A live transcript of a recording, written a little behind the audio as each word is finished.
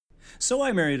So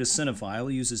I Married a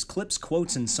Cinephile uses clips,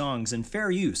 quotes, and songs in fair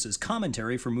use as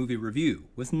commentary for movie review,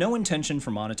 with no intention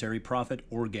for monetary profit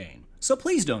or gain. So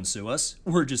please don't sue us,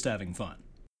 we're just having fun.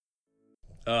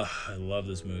 Ugh, I love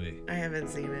this movie. I haven't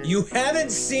seen it. You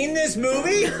haven't seen this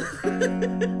movie?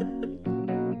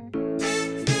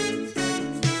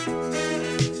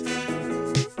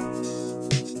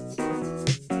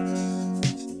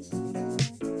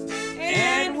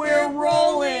 And we're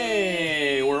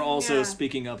rolling! We're also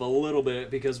speaking up a little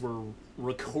bit because we're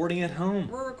recording at home.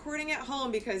 We're recording at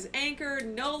home because Anchor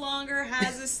no longer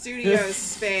has a studio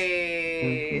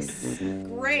space.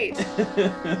 Great.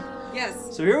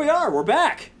 Yes. So here we are, we're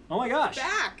back. Oh my gosh.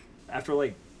 Back. After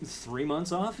like 3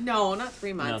 months off? No, not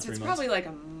 3 months. Not 3 it's months. probably like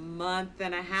a month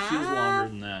and a half. Feels longer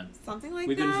than that. Something like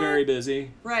We've that. been very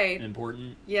busy. Right.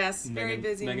 Important. Yes, very Megan,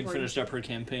 busy. Megan important, finished up her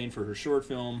campaign for her short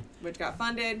film. which got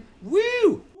funded.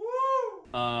 Woo!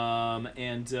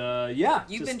 Yeah.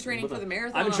 You've been training for the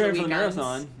marathon. I've been on training the for the weekends.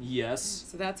 marathon, yes.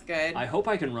 So that's good. I hope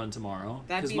I can run tomorrow.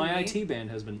 That'd Because be my me. IT band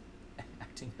has been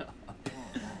acting up.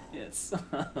 It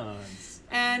sucks.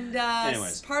 And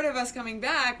Anyways. part of us coming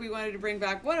back, we wanted to bring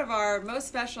back one of our most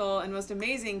special and most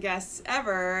amazing guests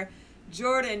ever,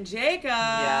 Jordan Jacobs.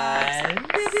 Yes.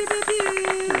 Pew, pew, pew,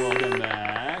 pew. Welcome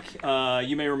back.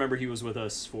 You may remember he was with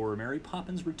us for Mary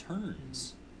Poppins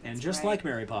Returns. And That's just right. like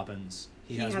Mary Poppins,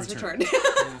 he has returned.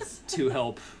 returned. to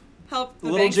help Help the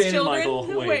little Banks Jane and children. Michael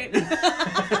Wait.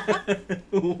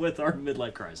 with our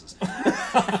midlife crisis.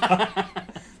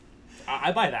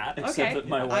 I buy that. Except Okay. that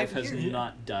my wife I has hear you.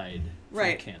 not died from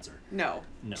Right. cancer. No.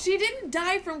 No. She didn't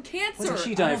die from cancer. What did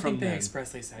she I die don't from think they then?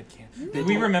 expressly said can't. Did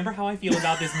we remember how I feel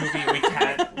about this movie? We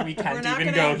can't We're not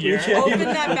even gonna go here. open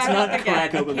that Let's back not up crack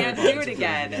again. open You that can't do box it of Jordan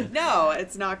again. again. No,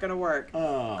 it's not going to work.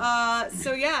 Oh.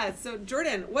 So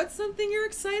Jordan, what's something you're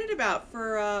excited about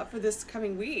for this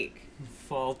coming week?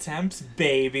 Full temps,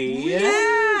 baby.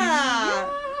 Yeah.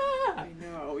 I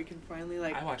know. We can finally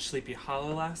I watched Sleepy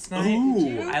Hollow last night.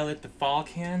 Ooh. I lit the fall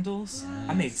candles.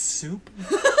 I made soup.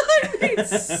 made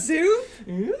soup.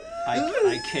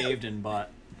 I caved and bought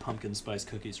pumpkin spice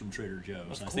cookies from Trader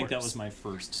Joe's. Of I think that course. was my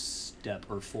first step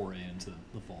or foray into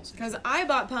the fall season. Because I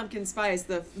bought pumpkin spice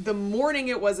the morning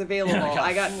it was available. And I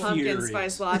I got got pumpkin furious.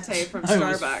 spice latte from I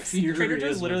was Starbucks. furious Trader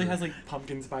Joe's with literally her. has like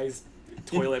pumpkin spice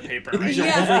toilet paper. Right? Yeah.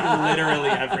 It has like literally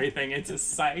everything. It's a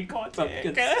psychotic.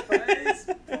 Pumpkin spice.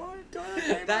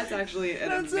 That's actually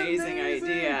an amazing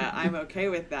idea. I'm okay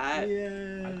with that.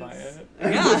 Yeah. I buy it.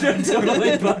 Yeah.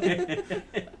 Totally buy it.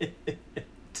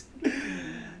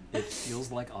 It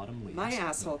feels like autumn leaves. My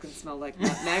asshole can smell like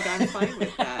nutmeg. I'm fine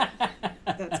with that.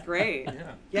 That's great.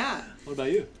 Yeah. Yeah. What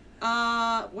about you?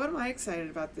 What am I excited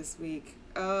about this week?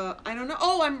 I don't know.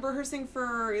 Oh, I'm rehearsing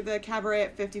for the cabaret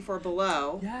at 54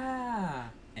 Below. Yeah.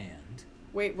 And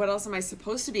Wait, what else am I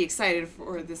supposed to be excited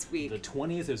for this week? the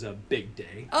 20th is a big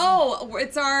day. Oh,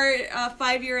 it's our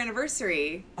 5-year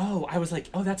anniversary. Oh, I was like,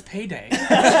 oh, that's payday.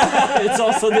 It's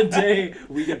also the day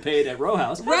we get paid at Row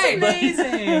House. Right.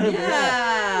 Amazing.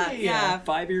 Yeah.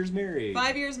 5 years married.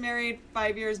 5 years married,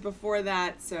 5 years before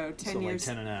that, so 10 so years.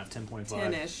 like 10 and a half, 10.5.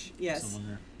 10-ish, yes. Somewhere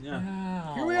there. Yeah.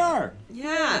 Wow. Here we are.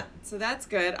 Yeah, so that's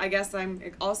good. I guess I'm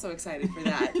also excited for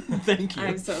that. Thank you.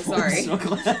 I'm so sorry. I'm so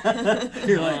glad.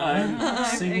 You're like, I'm I'm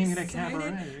singing at a excited.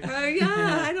 cabaret. Yeah,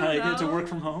 I don't I know. get to work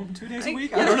from home 2 days a I-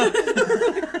 week? I don't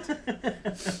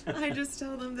know. I just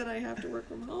tell them that I have to work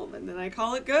from home, and then I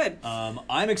call it good.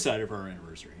 I'm excited for our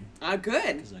anniversary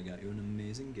Good. because I got you an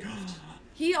amazing gift.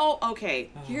 Okay,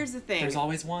 here's the thing. There's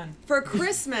always one. For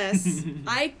Christmas,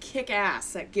 I kick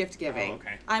ass at gift giving. Oh,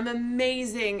 okay. I'm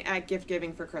amazing at gift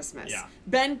giving for Christmas. Yeah.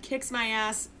 Ben kicks my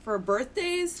ass for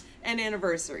birthdays and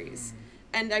anniversaries.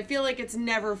 And I feel like it's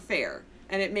never fair.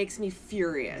 And it makes me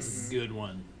furious. Good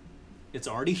one. It's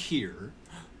already here.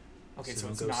 Okay, so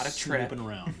don't it's go not a trip. snooping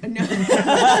around. No.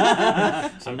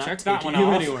 I'm not check that taking one you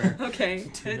off. anywhere. Okay.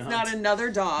 Do It's not. not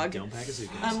another dog. Don't pack a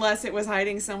suitcase. Unless it was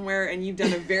hiding somewhere and you've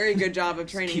done a very good job of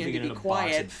training him Keeping to it be in a box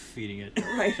quiet. and feeding it.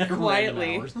 Right, at random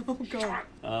quietly. hours. Oh,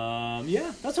 God.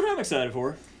 Yeah, that's what I'm excited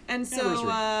for. And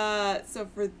so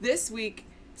for this week,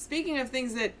 speaking of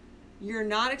things that you're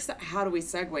not excited, how do we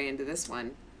segue into this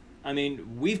one? I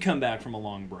mean, we've come back from a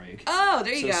long break. Oh,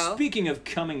 there you So go. speaking of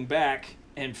coming back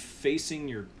and facing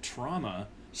your trauma,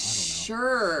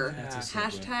 Sure. That's a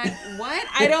segue. Hashtag what?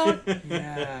 I don't.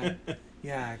 Yeah.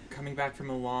 Yeah, coming back from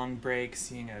a long break,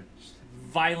 seeing a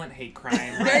violent hate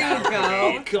crime. There out you of the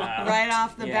go. gate. Right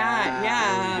off the bat,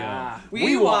 yeah. Yeah.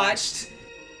 We watched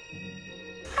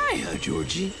Hiya,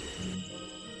 Georgie.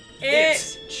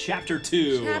 It. Chapter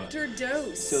 2. Chapter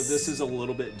Dose. So this is a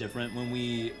little bit different. When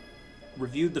we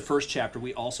reviewed the first chapter.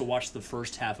 We also watched the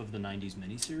first half of the 90s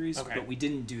miniseries, Okay. but we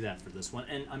didn't do that for this one.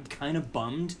 And I'm kind of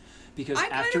bummed because I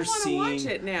kind after of want to seeing watch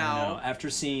it now. I know, after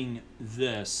seeing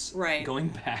this, Right. going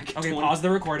back Okay, 20 pause the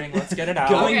recording. Let's get it out.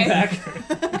 going Okay.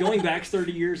 back going back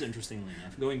 30 years, interestingly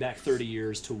enough, going back 30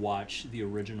 years to watch the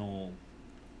original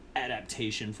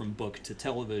adaptation from book to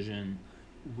television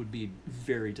would be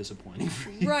very disappointing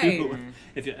for you. Right.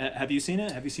 If you, have you seen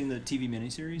it? Have you seen the TV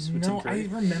miniseries with Tim No, I Curry?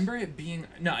 remember it being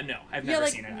no. I've Yeah, never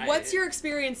like, seen it. what's your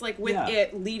experience like with Yeah.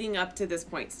 it leading up to this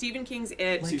point? Stephen King's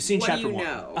It. So you've seen what chapter do you one.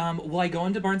 know? Well, I go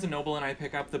into Barnes and Noble and I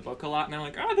pick up the book a lot, and I'm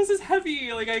like, oh, this is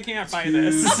heavy. Like, I can't buy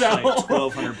this. Huge, So, like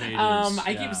 1,200 pages.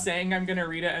 I yeah. keep saying I'm gonna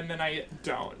read it, and then I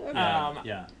don't.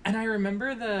 Yeah. And I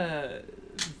remember the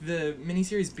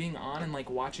miniseries being on and like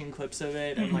watching clips of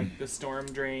it and like the storm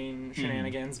drain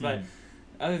shenanigans, but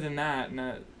other than that,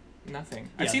 nothing.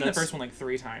 I've Yeah, seen the that's- first one like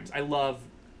 3 times. I love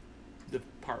the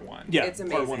part 1. Yeah, It's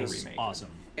part one amazing. is Remake. awesome.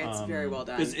 It's very well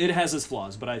done. It has its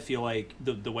flaws, but I feel like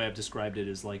the way I've described it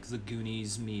is like the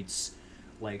Goonies meets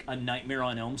like a Nightmare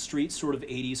on Elm Street sort of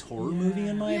 80s horror movie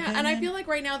in my Yeah, opinion. and I feel like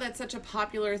right now that's such a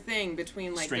popular thing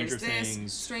between like Stranger there's this,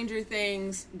 Things. Stranger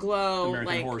Things, Glow,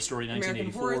 American like Horror Story American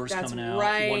 1984 Horror, is that's coming out.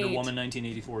 right. Wonder Woman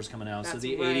 1984 is coming out. So That's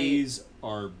the right. 80s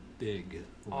are big.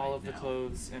 All right of the now.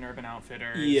 clothes in Urban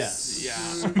Outfitters. Yes.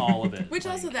 Yeah. All of it. Which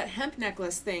like- also that hemp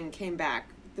necklace thing came back.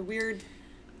 The weird,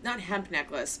 not hemp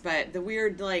necklace, but the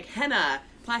weird like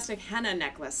plastic henna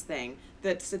necklace thing.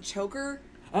 That's a choker.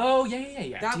 Oh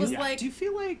yeah. That was Yeah. like Do you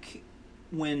feel like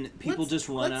when people Let's- just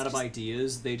run let's out of just-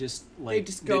 ideas, they just like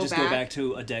just go go back? back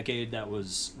to a decade that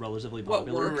was relatively What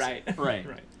popular? worked? right. Right.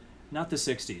 Right. Not the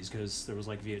 60s, because there was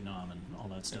like Vietnam and all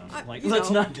that stuff. Like, you let's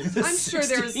know, not do the I'm 60s. sure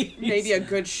there's maybe a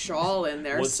good shawl in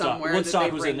there somewhere Woodstock that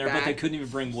they was bring in there, back. but they couldn't even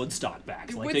bring Woodstock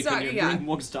back. Like they Woodstock, couldn't even yeah. bring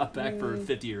Woodstock back for a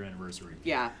 50-year anniversary.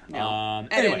 Yeah, no.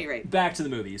 At Anyway, any rate. back to the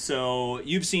movie. So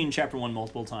you've seen chapter 1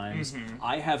 multiple times.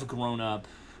 I have grown up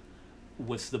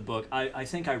with the book. I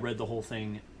think I read the whole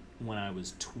thing when I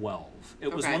was 12.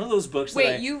 It was Okay. one of those books that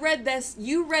Wait, you read this?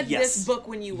 You read Yes. this book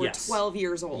when you were Yes. 12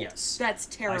 years old? Yes. That's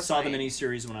terrifying. I saw the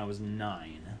miniseries when I was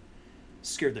 9.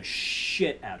 Scared the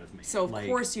shit out of me. So of Like,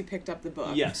 course you picked up the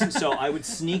book. Yes. So I would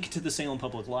sneak to the Salem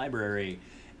Public Library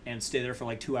and stay there for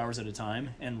like 2 hours at a time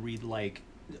and read like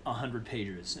 100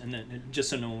 pages, and then just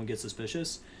so no one would get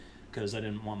suspicious, because I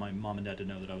didn't want my mom and dad to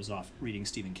know that I was off reading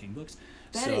Stephen King books.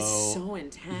 That is so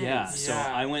intense. Yeah. So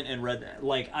Yeah. I went and read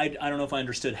like I don't know if I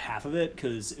understood half of it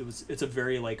because it's a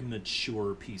very like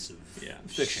mature piece of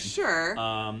fiction. Sure.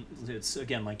 It's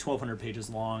again like 1,200 pages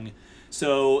long,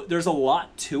 so there's a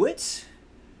lot to it.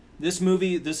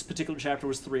 This particular chapter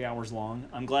was 3 hours long.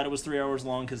 I'm glad it was 3 hours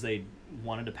long because they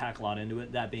wanted to pack a lot into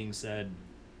it. That being said,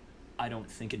 I don't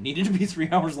think it needed to be 3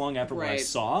 hours long after what I Right.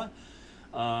 saw.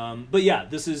 But yeah,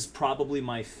 this is probably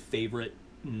my favorite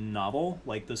novel.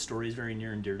 Like, the story is very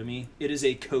near and dear to me. It is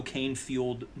a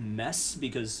cocaine-fueled mess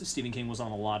because Stephen King was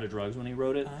on a lot of drugs when he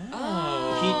wrote it.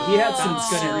 Oh. He had some That's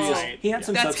good serious. insight. He had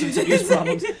some That's substance good abuse insight.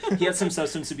 problems. He had some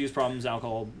substance abuse problems,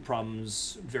 alcohol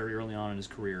problems very early on in his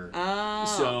career. Oh.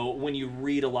 So when you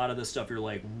read a lot of this stuff, you're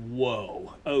like,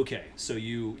 whoa, okay. So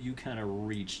you kind of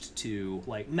reached to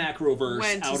like Macroverse,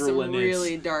 Went to Outer some Limits,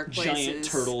 really dark giant places.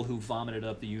 turtle who vomited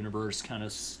up the universe kind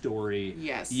of story.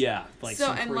 Yes. Yeah, like so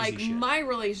some and crazy like shit. my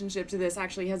relationship to this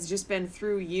actually has just been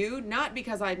through you, not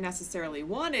because I necessarily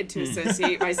wanted Hmm. to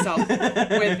associate myself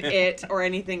with it or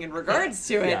anything in regards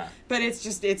to it, Yeah. but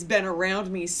it's been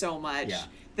around me so much Yeah.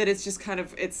 that it's just kind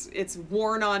of it's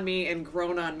worn on me and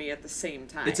grown on me at the same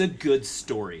time. It's a good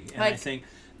story, and I Like, think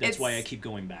that's why I it's- keep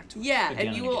going back to it. yeah, again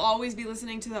and you will again. always be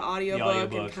listening to the audiobook and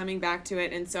audiobook. coming back to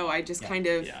it, and so I just Yeah. kind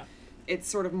of Yeah. it's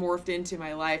sort of morphed into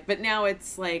my life. But now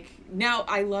it's like now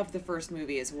I love the first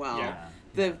movie as well. Yeah.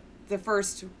 The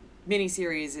first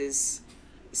miniseries is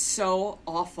so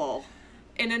awful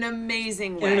in an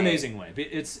amazing way. In an amazing way.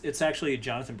 It's actually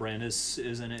Jonathan Brandis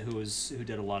is in it, who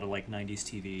did a lot of like 90s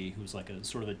TV, who's like a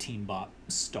sort of a teen bop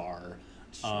star.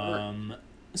 Sure.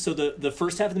 So the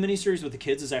first half of the miniseries with the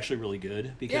kids is actually really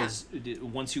good because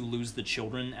once you lose the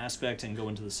children aspect and go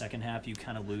into the second half, you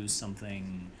kind of lose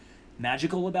something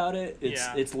magical about it.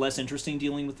 It's less interesting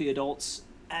dealing with the adults,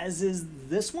 as is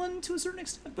this one to a certain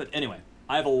extent. But anyway,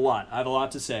 I have a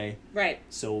lot to say. Right.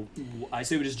 So I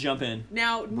say we just jump in.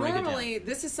 Now, Break it normally,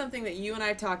 this is something that you and I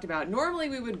have talked about. Normally,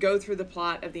 we would go through the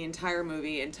plot of the entire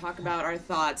movie and talk about our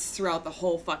thoughts throughout the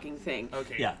whole fucking thing.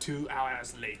 Okay. Yeah. 2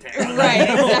 hours later. Right,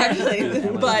 exactly.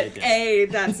 Yeah, But yeah. A,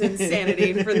 that's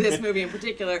insanity for this movie in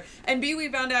particular. And B, we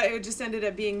found out it just ended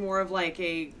up being more of like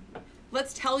a,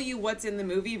 let's tell you what's in the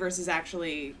movie versus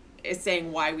actually is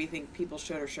saying why we think people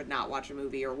should or should not watch a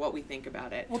movie or what we think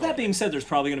about it. Well, that being said, there's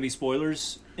probably going to be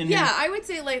spoilers in here. Yeah, I would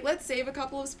say, like, let's save a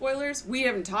couple of spoilers. We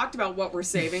haven't talked about what we're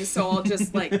saving, so I'll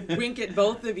just, like, wink at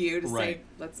both of you to say, Right.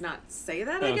 let's not say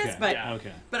that, I Okay, guess. But, yeah.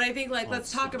 Okay. but I think, like, Well,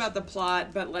 let's talk about the plot,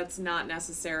 but let's not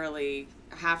necessarily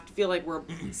have to feel like we're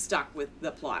stuck with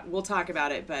the plot. We'll talk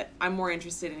about it, but I'm more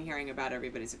interested in hearing about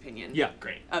everybody's opinion Yeah.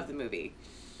 Great. of the movie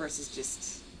versus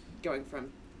just going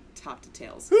from top to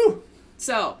tails. Whew.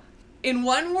 So, in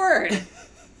one word,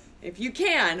 if you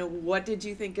can, what did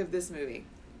you think of this movie?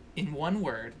 In one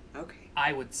word, Okay.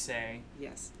 I would say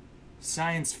Yes.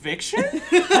 science fiction? With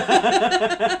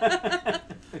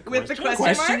the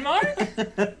question mark?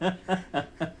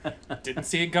 Didn't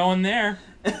see it going there.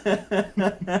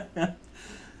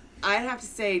 I'd have to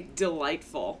say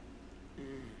delightful.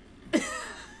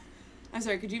 I'm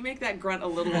sorry, could you make that grunt a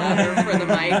little louder for the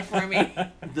mic for me?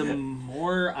 The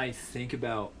more I think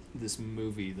about this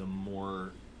movie, the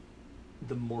more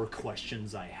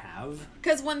questions I have.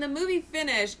 Because when the movie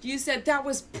finished, you said that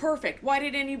was perfect. Why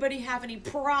did anybody have any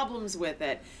problems with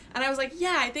it? And I was like,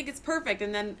 yeah, I think it's perfect.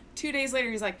 And then 2 days later,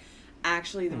 he's like,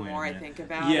 actually, the Wait a more I minute. think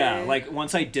about Yeah, it. like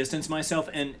once I distance myself,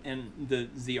 and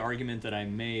the argument that I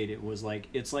made, it was like,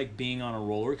 it's like being on a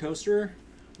roller coaster.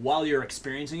 While you're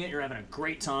experiencing it, you're having a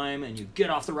great time, and you get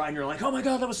off the ride, and you're like, oh my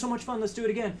god, that was so much fun, let's do it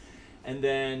again. And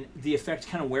then the effect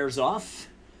kind of wears off,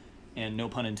 and no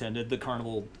pun intended, the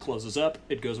carnival closes up,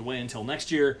 it goes away until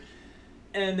next year,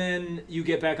 and then you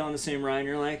get back on the same ride, and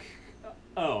you're like,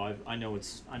 oh, I know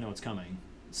it's coming.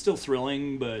 It's still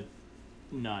thrilling, but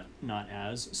not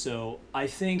as. So I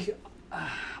think,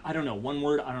 I don't know, one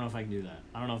word, I don't know if I can do that.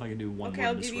 I don't know if I can do one word okay,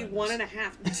 I'll to give you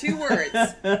describe this. 1.5, 2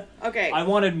 words. Okay. I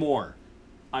wanted more.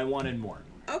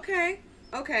 Okay.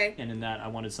 And in that, I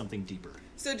wanted something deeper.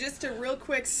 So just to real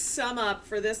quick sum up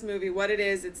for this movie, what it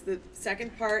is, it's the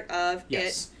second part of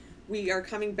Yes. It. We are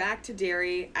coming back to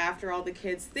Derry after all the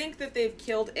kids think that they've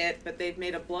killed It, but they've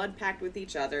made a blood pact with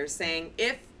each other, saying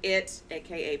if It,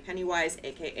 aka Pennywise,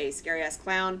 aka Scary Ass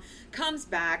Clown, comes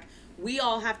back, we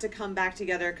all have to come back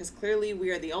together because clearly we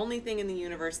are the only thing in the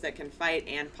universe that can fight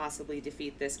and possibly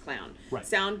defeat this clown. Right.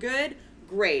 Sound good?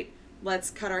 Great.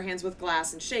 Let's cut our hands with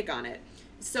glass and shake on it.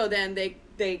 So then they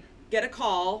get a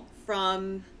call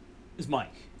from... It's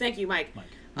Mike. Thank you, Mike.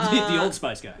 The Old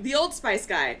Spice guy. The Old Spice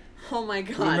guy. Oh my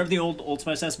god. Remember the Old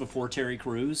Spice guys before Terry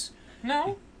Crews?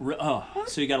 No,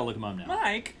 So you gotta look him up now.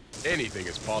 Mike. Anything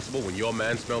is possible when your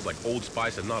man smells like Old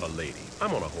Spice and not a lady.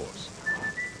 I'm on a horse.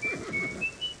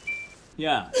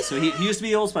 Yeah, so he used to be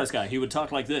the Old Spice guy. He would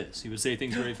talk like this. He would say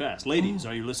things very fast. Ladies,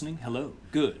 are you listening? Hello.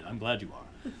 Good. I'm glad you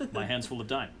are. My hand's full of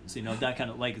diamonds. You know, that kind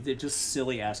of, like, they're just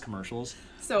silly-ass commercials.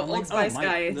 So Old Spice Mike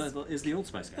guy is the Old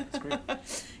Spice guy. It's great.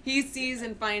 he sees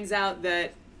and finds out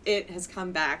that It has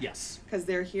come back. Yes. Because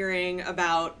they're hearing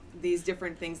about these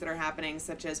different things that are happening,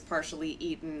 such as partially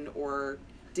eaten or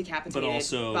decapitated But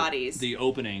also bodies. the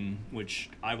opening, which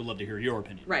I would love to hear your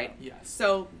opinion. Right. Yes.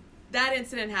 So that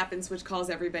incident happens, which calls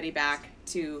everybody back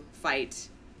to fight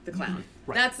the clown.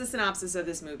 Right. That's the synopsis of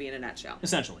this movie in a nutshell.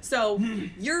 Essentially. So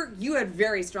you had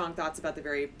very strong thoughts about the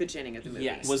very beginning of the movie.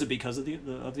 Yes. Was it because of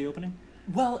the opening?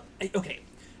 Well, okay.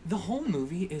 The whole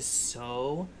movie is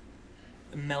so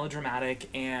melodramatic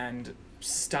and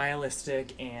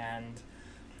stylistic, and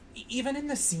even in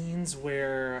the scenes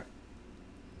where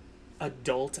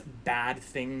adult bad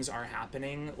things are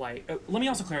happening, like let me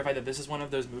also clarify that this is one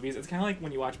of those movies, it's kind of like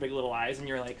when you watch Big Little Lies and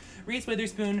you're like, Reese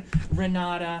Witherspoon,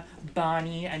 Renata,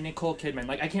 Bonnie, and Nicole Kidman,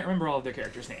 like I can't remember all of their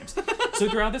characters' names. So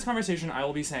throughout this conversation I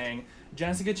will be saying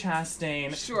Jessica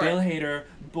Chastain, Sure. Bill Hader,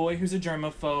 boy who's a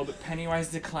germaphobe, Pennywise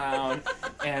the clown,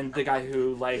 and the guy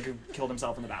who like killed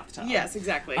himself in the bathtub. Yes,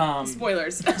 exactly.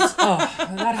 Spoilers. Oh,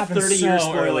 that happened 30 so year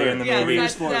spoiler. early in the Yeah, movie.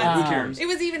 that's- that's- Who cares? It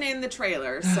was even in the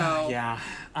trailer, so Yeah.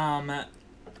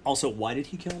 Also, why did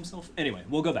he kill himself? Anyway,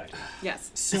 we'll go back to that.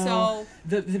 yes. So,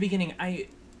 the beginning,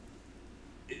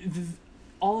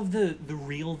 all of the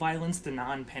real violence, the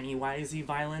non-Pennywise-y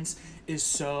violence, is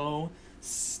so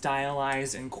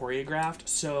stylized and choreographed.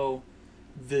 So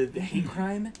the hate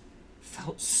crime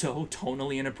felt so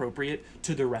tonally inappropriate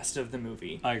to the rest of the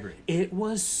movie. I agree. It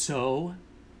was so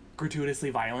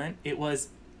gratuitously violent. It was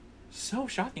so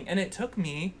shocking, and it took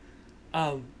me.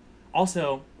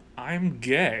 Also, I'm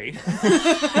gay.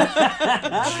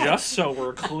 Just so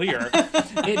we're clear.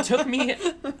 It took me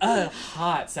a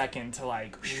hot second to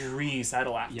like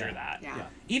resettle after that. Yeah.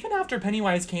 Even after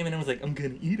Pennywise came in and was like, I'm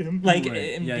gonna eat him. Like,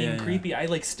 Right. and Yeah, being yeah, yeah. creepy, I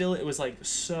like still, it was like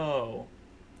so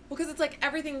Well, because it's like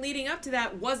everything leading up to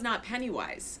that was not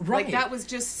Pennywise. Right. Like, that was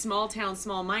just small town,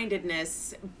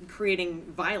 small-mindedness creating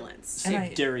violence.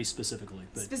 And Derry specifically.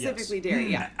 But Specifically yes.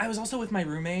 Derry, yeah. I was also with my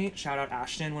roommate, shout out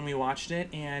Ashton, when we watched it,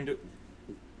 and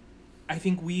I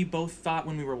think we both thought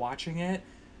when we were watching it,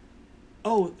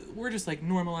 oh, we're just like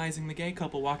normalizing the gay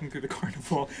couple walking through the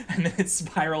carnival, and then it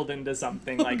spiraled into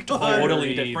something like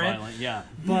totally Very different. violent, yeah.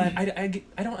 But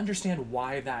I don't understand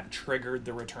why that triggered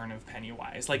the return of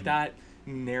Pennywise. Like, that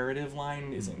narrative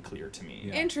line isn't clear to me.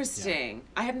 Yeah. Interesting.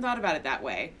 I hadn't thought about it that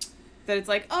way. That it's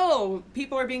like, oh,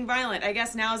 people are being violent. I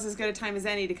guess now is as good a time as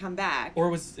any to come back.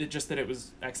 Or was it just that it was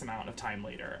X amount of time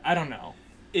later? I don't know.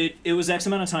 It was X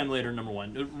amount of time later, number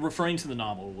one, referring to the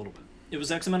novel a little bit. It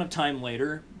was X amount of time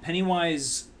later.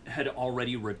 Pennywise had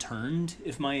already returned,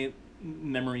 if my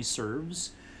memory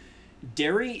serves.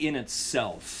 Derry in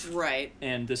itself, Right.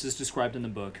 and this is described in the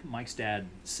book, Mike's dad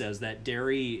says that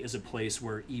Derry is a place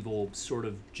where evil sort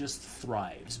of just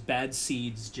thrives. Bad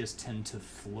seeds just tend to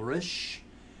flourish.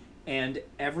 And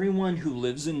everyone who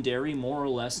lives in Derry more or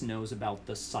less knows about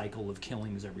the cycle of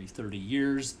killings every 30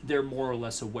 years. They're more or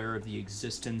less aware of the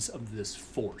existence of this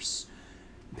force.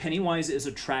 Pennywise is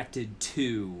attracted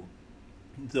to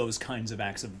those kinds of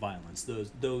acts of violence,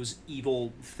 those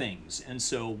evil things. And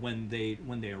so when they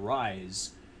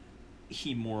arise,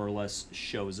 he more or less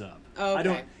shows up.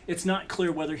 Okay. It's not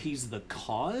clear whether he's the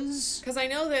cause. Because I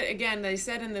know that, again, they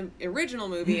said in the original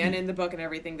movie and in the book and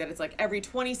everything that it's like every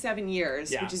 27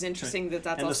 years, Yeah. which is interesting that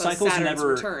that's And the also cycle's Saturn's never-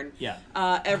 return. yeah.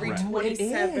 Every Correct. Oh, it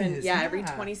 27, is, every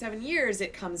yeah. 27 years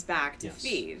it comes back to Yes.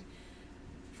 feed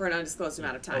for an undisclosed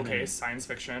amount of time. Okay, science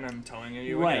fiction, I'm telling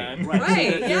you Right, again. right.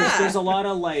 Right, So yeah. there's a lot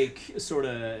of like sort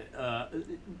of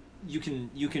you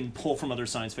can pull from other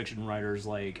science fiction writers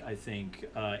like I think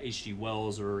H.G.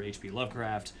 Wells or H.P.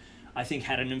 Lovecraft. I think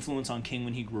had an influence on King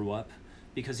when he grew up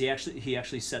because he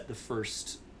actually set the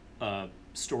first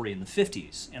story in the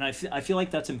 50s, and I feel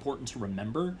like that's important to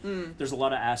remember. There's a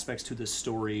lot of aspects to this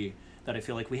story that I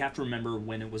feel like we have to remember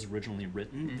when it was originally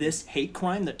written. This hate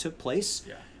crime that took place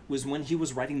Yeah. was when he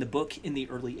was writing the book in the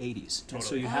early 80s. And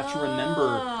so Totally. you have to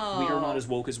remember we are not as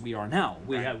woke as we are now.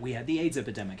 We Right. had the AIDS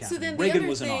epidemic So happening. then the Reagan other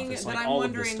was in thing office. that Like I'm all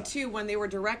of this wondering stuff. too, when they were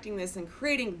directing this and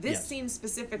creating this Yes. scene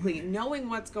specifically, knowing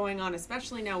what's going on,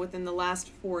 especially now within the last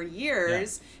 4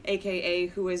 years, aka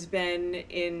who has been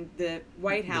in the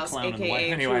White House, clown in the aka White-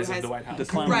 Pennywise who of has the White House. The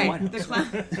clown in the right White the House.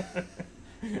 clown.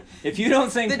 If you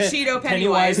don't think The that Cheeto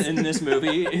Pennywise Pennywise. in this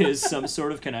movie is some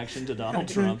sort of connection to Donald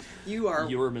Trump, You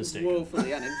are mistaken.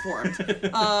 woefully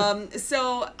uninformed.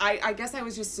 So I guess I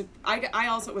was just I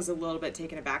also was a little bit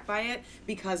taken aback by it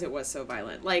because it was so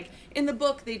violent. Like in the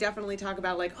book, they definitely talk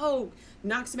about like, oh,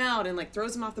 knocks him out and like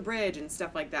throws him off the bridge and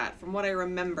stuff like that. From what I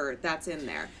remember, that's in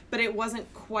there, but it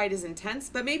wasn't quite as intense.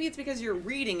 But maybe it's because you're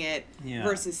reading it Yeah.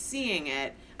 versus seeing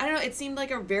it. I don't know. It seemed like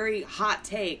a very hot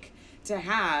take to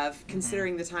have,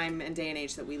 considering the time and day and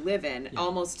age that we live in.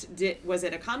 Almost was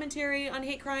it a commentary on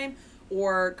hate crime,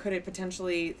 or could it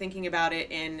potentially, thinking about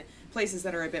it in places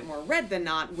that are a bit more red than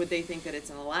not, would they think that it's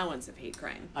an allowance of hate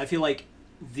crime? I feel like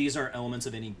these are elements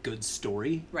of any good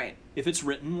story. Right. If it's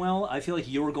written well, I feel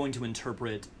like you're going to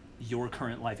interpret your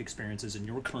current life experiences in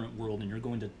your current world, and you're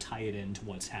going to tie it into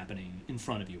what's happening in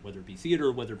front of you, whether it be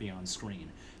theater, whether it be on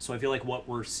screen. So I feel like what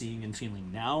we're seeing and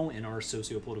feeling now in our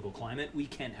socio-political climate, we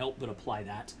can't help but apply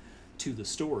that to the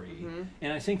story.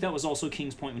 And I think that was also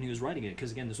King's point when he was writing it,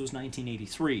 because again, this was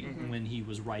 1983 when he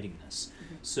was writing this.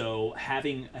 So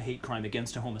having a hate crime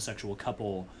against a homosexual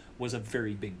couple was a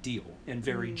very big deal and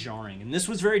very jarring. And this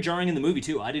was very jarring in the movie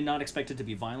too. I did not expect it to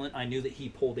be violent. I knew that he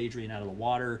pulled Adrian out of the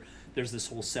water. There's this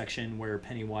whole section where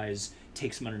Pennywise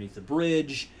takes him underneath the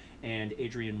bridge and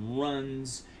Adrian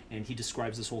runs, and he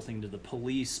describes this whole thing to the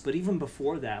police. But even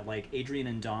before that, like Adrian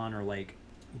and Don are like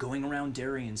going around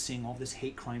Derry and seeing all this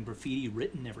hate crime graffiti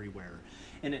written everywhere.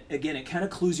 And it kind of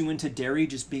clues you into Derry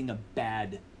just being a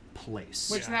bad place.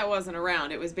 Which that wasn't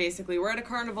around. It was basically, we're at a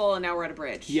carnival and now we're at a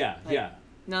bridge. Yeah, Like, yeah.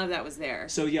 None of that was there.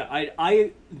 So yeah,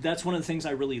 I that's one of the things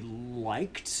I really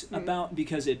liked about,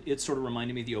 because it sort of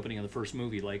reminded me of the opening of the first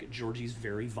movie, like Georgie's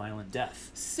very violent death,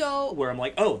 So where I'm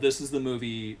like, oh, this is the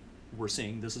movie we're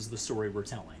seeing, this is the story we're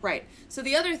telling. right. So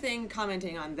the other thing,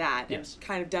 commenting on that Yes. and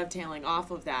kind of dovetailing off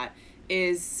of that,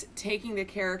 is taking the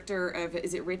character of,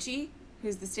 is it Richie,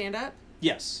 who's the stand-up?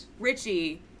 Yes.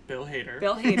 Richie, Bill Hader.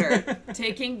 Bill Hader,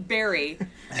 taking Barry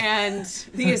and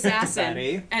the assassin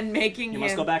Barry, and making You him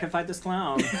must go back and fight this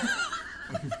clown.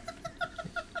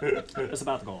 It's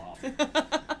about to go off.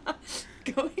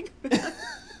 going back.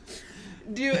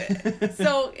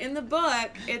 So in the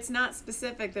book, it's not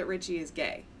specific that Richie is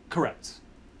gay. Correct.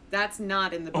 That's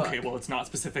not in the book. Okay, well, it's not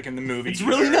specific in the movie. It's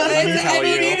really not. Let me I tell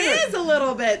mean, you. it is a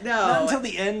little bit, though. Not until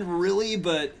the end, really,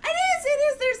 but It is.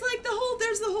 There's like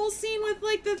there's the whole scene with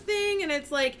like the thing, and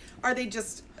it's like, are they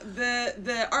just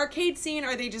the arcade scene?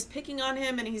 Are they just picking on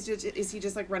him, and is he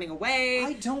just like running away?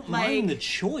 I don't like, mind the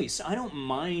choice. I don't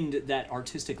mind that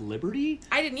artistic liberty.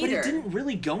 I didn't But either. it didn't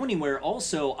really go anywhere.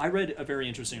 Also, I read a very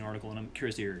interesting article, and I'm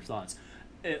curious to hear your thoughts.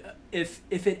 If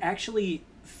it actually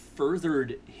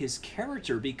furthered his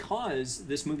character, because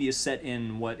this movie is set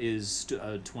in what is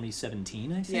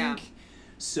 2017, I think. Yeah.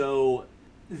 So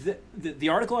the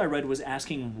article I read was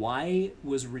asking, why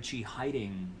was Richie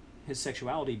hiding his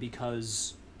sexuality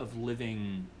because of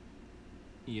living,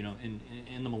 you know,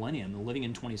 in the millennium, living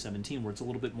in 2017, where it's a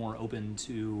little bit more open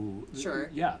to... Sure.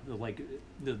 Yeah, like,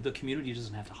 the community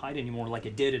doesn't have to hide anymore like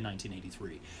it did in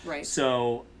 1983. Right.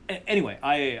 So, anyway,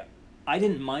 I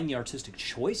didn't mind the artistic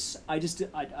choice. I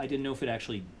didn't know if it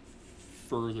actually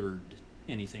furthered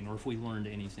anything, or if we learned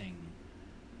anything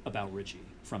about Richie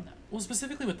from that. Well,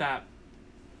 specifically with that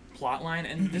plot line,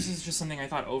 and this is just something I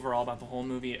thought overall about the whole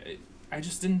movie, I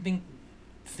just didn't think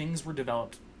things were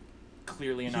developed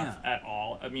clearly enough at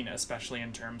all. I mean, especially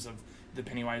in terms of the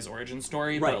Pennywise origin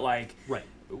story, Right. but like Right.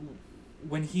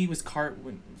 when he was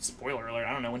spoiler alert,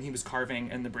 I don't know, when he was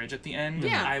carving in the bridge at the end,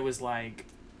 Yeah. I was like,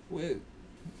 wait,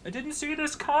 I didn't see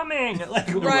this coming.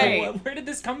 Like, Right. where did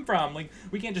this come from? Like,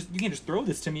 you can't just throw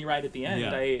this to me right at the end.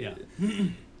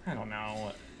 I don't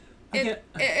know.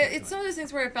 It's some of those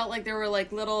things where it felt like there were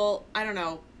like little, I don't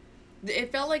know,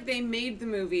 it felt like they made the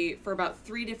movie for about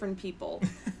 3 different people.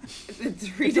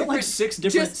 Like 6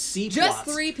 different C-plots. Just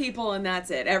 3 people, and that's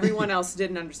it. Everyone else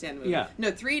didn't understand the movie. Yeah. No,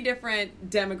 3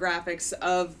 different demographics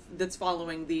that's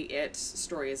following the It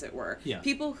story, as it were. Yeah.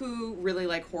 People who really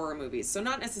like horror movies, so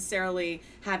not necessarily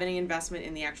have any investment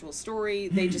in the actual story.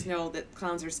 They just know that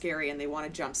clowns are scary and they want a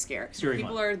jump scare. Scary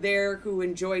People fun. are there who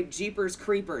enjoy Jeepers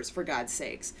Creepers, for God's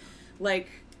sakes. Like,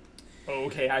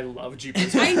 Okay, I love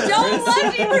Jeepers. I don't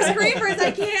love Jeepers Creepers. I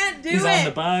can't do He's it. on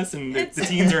the bus, and the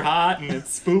teens are hot, and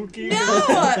it's spooky.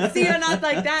 No! See, not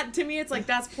like that. To me, it's like,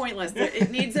 that's pointless.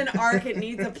 It needs an arc. It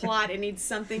needs a plot. It needs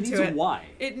something It needs to a it. why.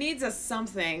 It needs a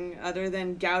something other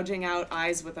than gouging out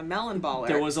eyes with a melon baller.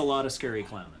 There was a lot of scary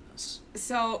clown in this.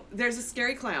 So there's a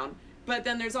scary clown. But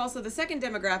then there's also the second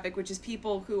demographic, which is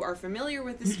people who are familiar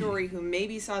with the story, who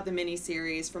maybe saw the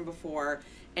miniseries from before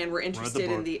and were interested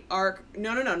in book. the arc.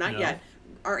 No, not No? yet.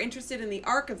 Are interested in the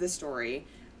arc of the story,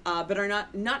 but are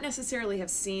not necessarily have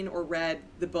seen or read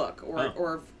the book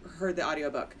or heard the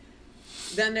audiobook.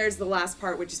 Then there's the last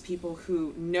part, which is people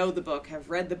who know the book, have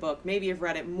read the book, maybe have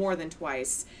read it more than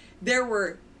twice. There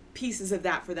were pieces of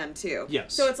that for them too.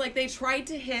 Yes. So it's like they tried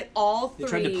to hit all 3. They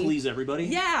tried to please everybody.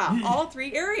 Yeah, all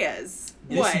 3 areas.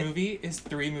 This What? movie is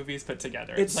 3 movies put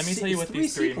together. It's Let me tell you what 3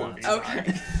 these 3 sequels. movies Okay.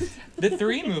 are. The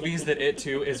 3 movies that It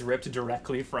 2 is ripped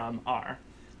directly from are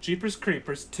Jeepers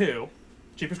Creepers 2,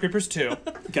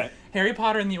 Okay. Harry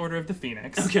Potter and the Order of the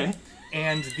Phoenix, Okay.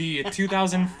 and the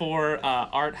 2004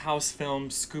 art house film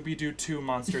Scooby-Doo 2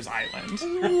 Monsters Island.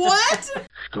 What?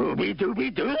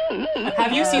 Scooby-Dooby-Doo!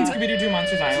 Have you seen Scooby-Doo 2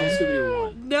 Monsters Island? Scooby-Doo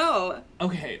 1. No.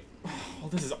 Okay. Well,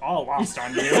 this is all lost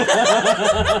on you.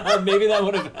 Maybe that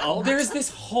would have helped. There's this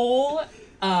whole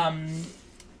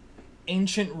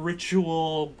ancient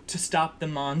ritual to stop the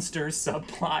monsters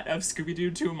subplot of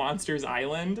Scooby-Doo 2 Monsters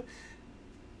Island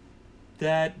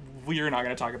that we're not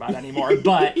going to talk about anymore,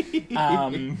 but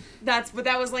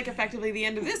That was like effectively the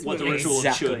end of this What the movie. ritual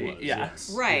Exactly, should was. yeah.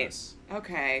 Yes. Right. Yes.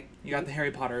 Okay. you got the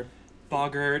Harry Potter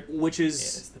boggart. Which Is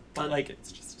is the, like,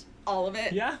 it's just... All of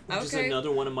it? Yeah. Which is Okay.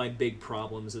 another one of my big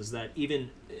problems, is that even,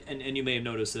 and you may have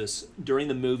noticed this, during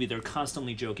the movie they're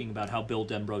constantly joking about how Bill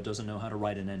Denbrough doesn't know how to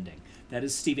write an ending. That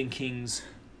is Stephen King's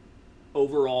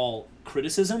overall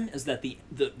criticism, is that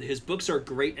his books are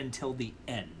great until the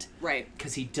end. Right.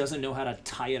 Because he doesn't know how to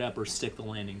tie it up or stick the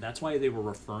landing. That's why they were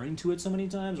referring to it so many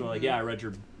times. Or like, yeah, I read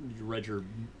your book,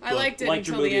 I liked it your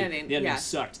until movie. the ending. The ending Yeah.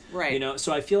 sucked. Right. You know,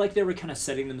 so I feel like they were kind of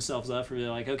setting themselves up for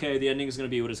like, okay, the ending is going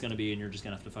to be what it's going to be, and you're just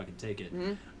going to have to fucking take it.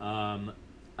 Mm-hmm.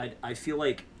 I feel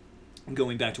like,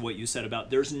 going back to what you said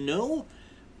about,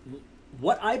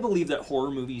 what I believe that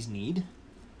horror movies need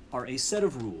are a set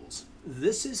of rules.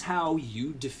 This is how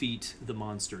you defeat the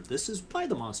monster. This is why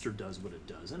the monster does what it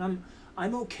does. And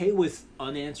I'm okay with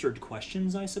unanswered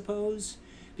questions, I suppose,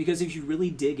 because if you really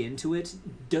dig into it,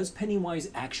 does Pennywise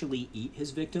actually eat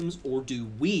his victims, or do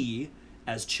we,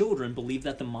 as children, believe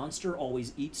that the monster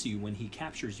always eats you when he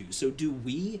captures you? So do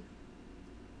we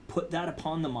put that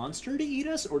upon the monster to eat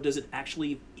us, or does it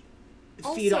actually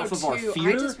feed off of our too, fear.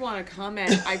 I just want to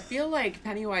comment. I feel like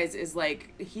Pennywise is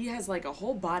like, he has like a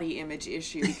whole body image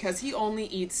issue because he only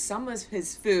eats some of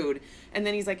his food, and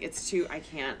then he's like, it's too, I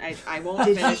can't, I won't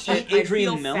Did he finish it. eat Adrian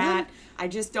I feel Mellon? fat. I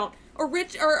just don't. Or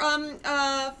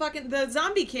fucking the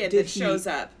zombie kid Did that shows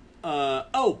up.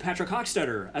 Patrick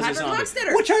Hockstetter as Patrick a zombie,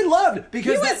 Hockstetter. which I loved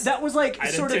because He was- that was like I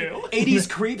did sort of too. 80s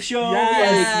creep show.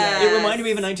 Yes. Like, it reminded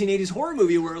me of a 1980s horror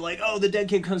movie where like, oh, the dead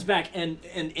kid comes back, and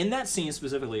in that scene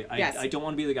specifically, Yes. I don't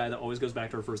want to be the guy that always goes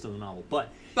back to her first in the novel, but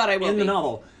I will in the be.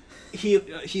 novel. He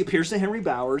appears to Henry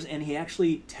Bowers, and he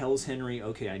actually tells Henry,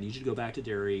 okay, I need you to go back to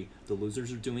Derry. The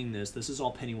losers are doing this. This is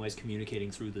all Pennywise communicating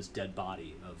through this dead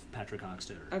body of Patrick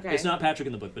Hockstetter. Okay. It's not Patrick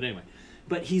in the book, but anyway.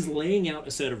 But he's laying out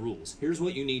a set of rules. Here's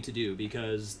what you need to do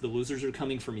because the losers are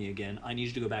coming for me again. I need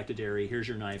you to go back to Derry. Here's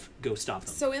your knife. Go stop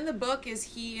them. So in the book, is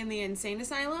he in the insane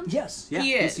asylum? Yes, yeah.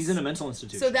 He is. He's in a mental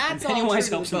institution. So that's and all Pennywise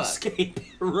true helps to him the book. escape.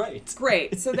 Right.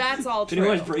 Great. So that's all true.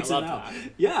 Pennywise breaks I it love out. that.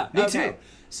 Yeah, me Okay. too.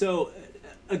 So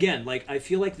again, like I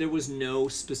feel like there was no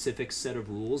specific set of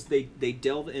rules. They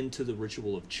delve into the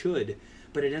ritual of Chud,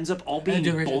 but it ends up all being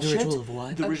the bullshit. ritual of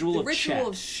what? The ritual the of ritual Chet.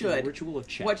 of should. The ritual of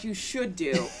Chet. What you should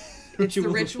do. It's the Ritual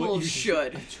of ritual what of you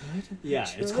should. Yeah,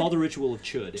 it's Chud? called the ritual of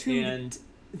Chud, and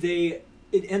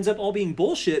it ends up all being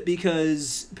bullshit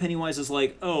because Pennywise is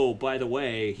like, oh, by the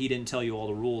way, he didn't tell you all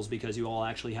the rules because you all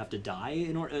actually have to die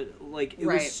in order. Like it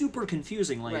Right. was super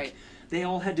confusing. Like Right. they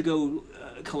all had to go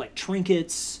collect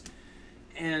trinkets,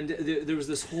 and there was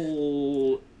this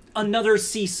whole another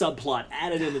C subplot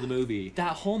added into the movie.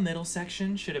 That whole middle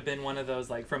section should have been one of those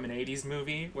like from an 80s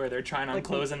movie where they're trying on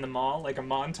clothes in the mall, like a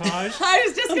montage. I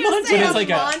was just going to say But a it's like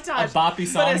a montage. boppy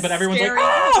song, but everyone's like,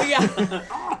 scary-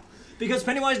 Yeah. Because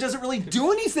Pennywise doesn't really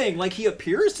do anything. Like he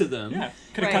appears to them. Yeah,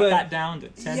 could have Right. cut that down to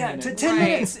 10 Yeah, minutes. to 10 Right.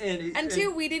 minutes. And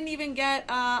two, we didn't even get,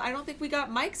 I don't think we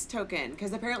got Mike's token,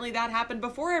 because apparently that happened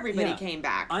before everybody Yeah. came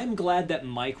back. I'm glad that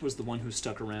Mike was the one who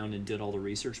stuck around and did all the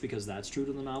research because that's true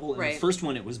to the novel. In Right. the first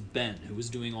one, it was Ben who was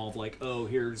doing all of like, oh,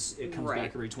 it comes Right.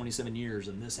 back every 27 years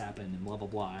and this happened and blah, blah,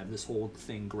 blah. I have this whole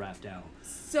thing graphed out.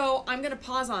 So I'm going to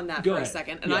pause on that Go for ahead. a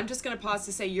second, and Yeah. I'm just going to pause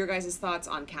to say your guys' thoughts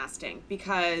on casting,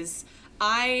 because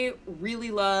I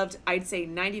really loved, I'd say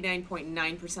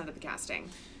 99.9% of the casting.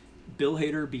 Bill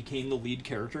Hader became the lead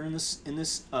character in this,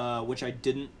 which I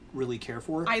didn't really care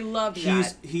for. I loved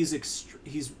that.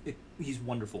 He's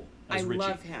wonderful as I Richie.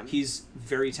 love him. He's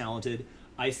very talented.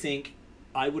 I think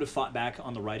I would have fought back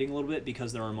on the writing a little bit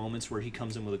because there are moments where he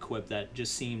comes in with a quip that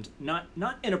just seemed not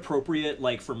inappropriate,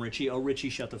 like from Richie. Oh,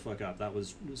 Richie, shut the fuck up. That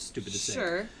was stupid to say.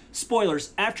 Sure.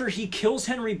 Spoilers. After he kills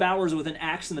Henry Bowers with an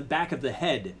axe in the back of the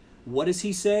head, what does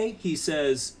he say? He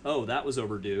says, "Oh, that was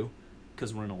overdue,"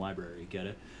 because we're in a library. Get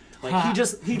it? Like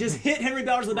he just hit Henry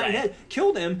Bowers in the back of the head,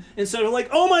 killed him, instead of like,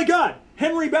 "Oh my God,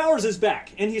 Henry Bowers is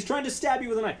back, and he's trying to stab you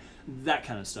with a knife." That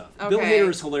kind of stuff. Bill Okay. Hader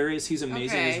is hilarious. He's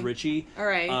amazing Okay. as Richie. All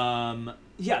right.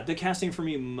 Yeah, the casting for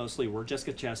me mostly worked.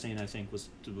 Jessica Chastain, I think, was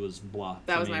blah.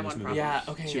 That for was me my in this one movie. problem.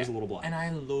 Yeah, okay. She was a little blah. And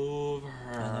I love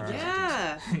her.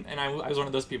 Yeah. And I was one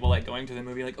of those people like going to the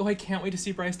movie like, oh, I can't wait to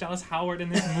see Bryce Dallas Howard in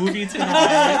this movie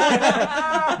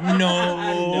tonight.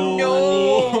 No.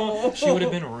 No. She would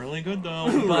have been really good though.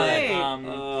 But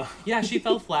Right. yeah, she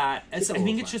fell flat. She I fell a think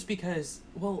little it's just because,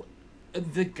 well,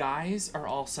 the guys are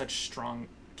all such strong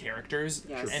characters,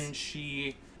 Yes. and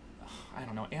she, I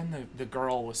don't know, and the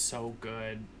girl was so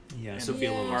good. Yeah, in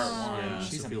Sophia Yeah. Lillis. part one. Yeah,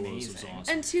 She's Sophia Lillis was amazing.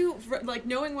 awesome. And two, like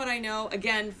knowing what I know,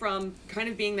 again, from kind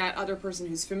of being that other person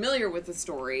who's familiar with the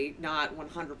story, not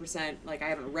 100%, like I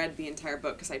haven't read the entire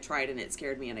book because I tried and it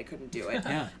scared me and I couldn't do it.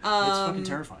 Yeah, it's fucking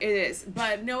terrifying. It is.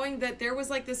 But knowing that there was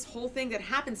like this whole thing that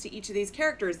happens to each of these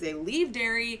characters, they leave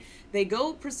Derry, they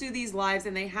go pursue these lives,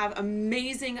 and they have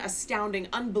amazing, astounding,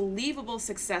 unbelievable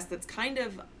success that's kind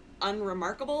of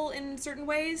unremarkable in certain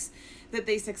ways, that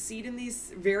they succeed in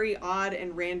these very odd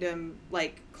and random,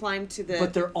 like, climb to the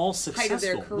But they're all height of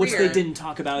their successful, career. which they didn't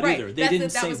talk about Right. either. They That didn't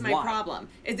say was my why. problem.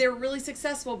 Is they were really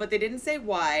successful, but they didn't say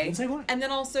why. Didn't say why. And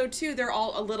then also too, they're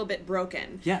all a little bit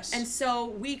broken. Yes. And so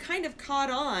we kind of caught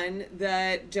on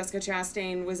that Jessica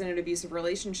Chastain was in an abusive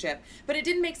relationship, but it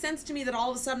didn't make sense to me that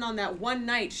all of a sudden on that one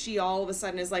night she all of a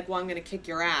sudden is like, "Well, I'm going to kick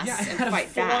your ass Yeah, and had a fight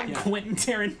full-on back." Quentin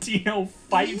Tarantino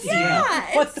fight Yeah,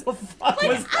 scene. What it's the fuck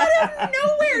Like was out of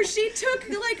nowhere, she took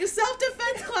like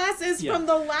self-defense classes Yeah. from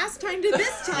the last time to this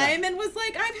time and was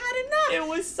like, "I've had enough." It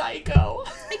was psycho.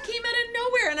 It came out of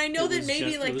nowhere, and I know It that was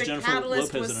maybe it like was the Jennifer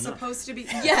catalyst Lopez was and enough. supposed to be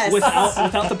yes.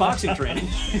 Without the boxing training.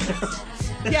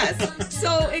 Yes.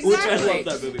 So exactly. Which I love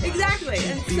that movie. Exactly.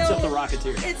 And Beats so up the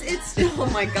Rocketeer. It's oh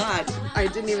my god. I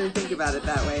didn't even think about it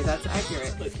that way. That's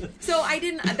accurate. So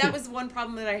that was one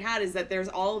problem that I had, is that there's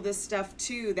all of this stuff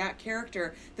to that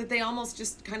character that they almost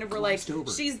just kind of were like,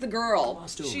 she's the girl.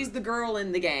 She's the girl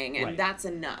in the gang, and that's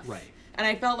enough. Right. And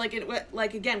I felt like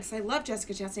again, because I love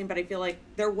Jessica Chastain, but I feel like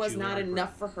there was Julia not Roberts.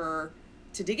 enough for her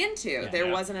to dig into. There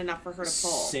wasn't enough for her to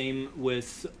pull. Same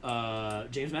with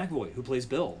James McAvoy, who plays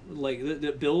Bill.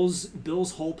 Like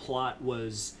Bill's whole plot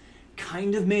was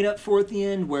kind of made up for at the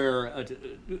end, where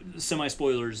semi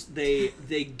spoilers, they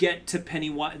get to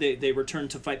Pennywise, they return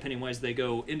to fight Pennywise. They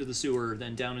go into the sewer,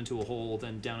 then down into a hole,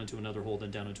 then down into another hole,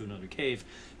 then down into another cave.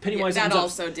 Pennywise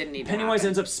Pennywise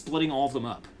ends up splitting all of them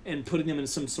up and putting them in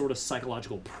some sort of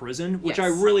psychological prison, which I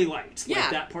really liked.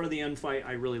 Like, that part of the end fight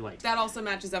I really liked. That also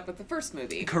matches up with the first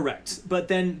movie. Correct. But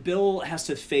then Bill has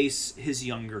to face his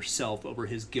younger self over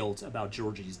his guilt about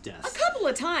Georgie's death.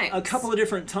 A couple of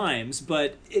different times,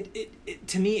 but it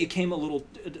to me it came a little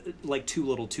like too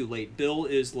little too late. Bill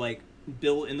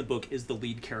in the book is the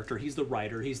lead character. He's the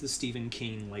writer. He's the Stephen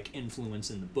King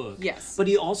influence in the book. Yes. But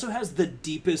he also has the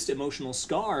deepest emotional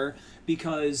scar,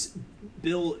 because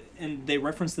Bill, and they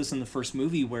reference this in the first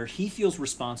movie, where he feels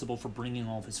responsible for bringing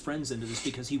all of his friends into this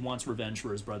because he wants revenge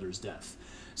for his brother's death.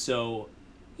 So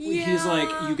he's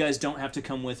like, you guys don't have to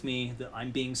come with me.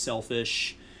 I'm being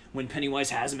selfish. When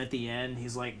Pennywise has him at the end,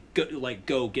 he's like,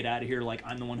 go, get out of here. Like,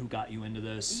 I'm the one who got you into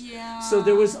this. Yeah. So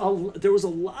there was a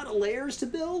lot of layers to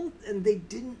Bill, and they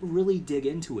didn't really dig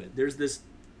into it. There's this,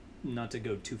 not to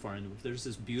go too far into it, there's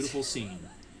this beautiful scene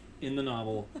in the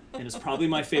novel, and it's probably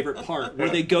my favorite part, where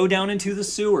they go down into the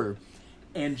sewer,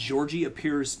 and Georgie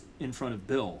appears in front of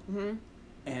Bill. Mm-hmm.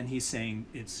 And he's saying,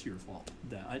 it's your fault.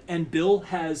 And Bill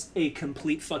has a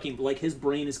complete fucking, his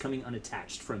brain is coming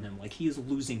unattached from him. Like, he is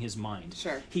losing his mind.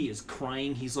 Sure. He is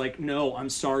crying. He's like, no,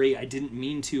 I'm sorry. I didn't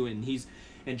mean to. And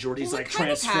Georgie's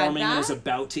transforming and is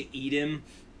about to eat him.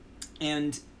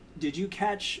 And did you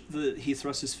catch he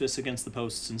thrusts his fists against the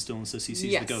posts and still insists he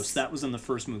sees the ghost? That was in the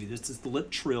first movie. This is the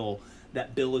lip trill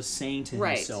that Bill is saying to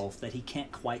himself that he can't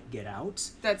quite get out.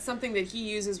 That's something that he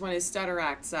uses when his stutter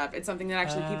acts up. It's something that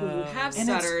actually people who have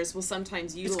stutters will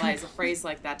sometimes utilize a phrase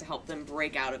like that to help them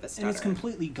break out of a stutter. And it's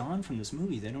completely gone from this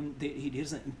movie. He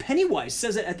doesn't. Pennywise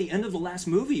says it at the end of the last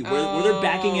movie, where they're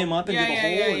backing him up into the hole,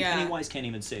 and Pennywise can't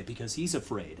even say it because he's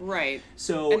afraid. Right.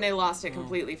 So and they lost it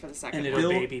completely for the second one.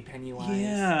 Little baby Pennywise.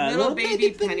 Yeah. Little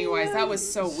baby Pennywise. That was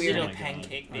so weird. Little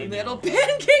pancake baby. Little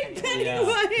pancake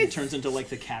Pennywise. Yeah. He turns into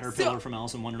the caterpillar from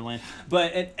Alice in Wonderland.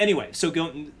 But anyway, so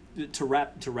going to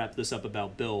wrap this up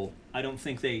about Bill, I don't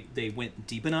think they went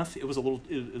deep enough. It was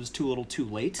too little, too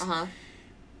late. Uh-huh.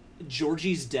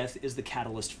 Georgie's death is the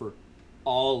catalyst for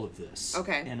all of this.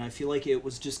 Okay. And I feel like it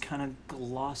was just kind of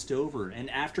glossed over.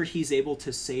 And after he's able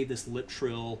to say this lip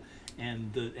trill,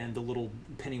 and the little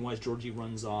Pennywise Georgie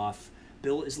runs off,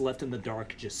 Bill is left in the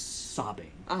dark just sobbing.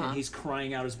 Uh-huh. And he's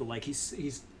crying out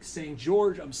he's saying,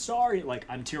 George, I'm sorry.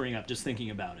 I'm tearing up just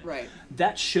thinking about it. Right.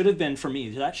 That should have been, for me,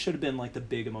 the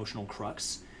big emotional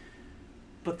crux.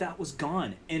 But that was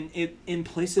gone. And in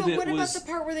place of it was... What about the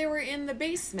part where they were in the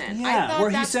basement? Yeah, where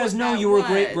he says, no, you were a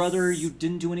great brother, you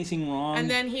didn't do anything wrong. And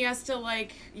then he has to I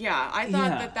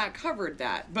thought that covered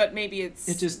that. But maybe it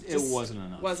wasn't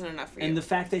enough. Wasn't enough for you. And the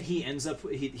fact that he ends up,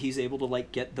 he's able to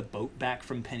get the boat back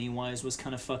from Pennywise was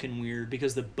kind of fucking weird,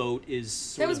 because the boat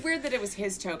is That was weird that it was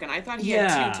his token. I thought he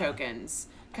had 2 tokens.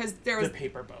 Because there was... The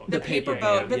paper boat. The paper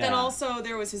boat. But then also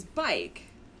there was his bike.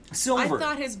 Silver. I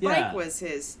thought his bike was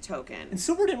his token. And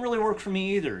silver didn't really work for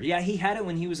me either. Yeah, he had it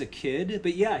when he was a kid,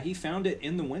 but he found it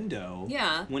in the window.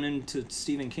 Yeah. Went into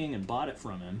Stephen King and bought it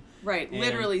from him. Right,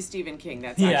 literally Stephen King.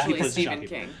 That's actually Stephen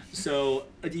King. So,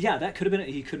 that could have been it.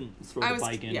 He couldn't throw the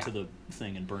bike into the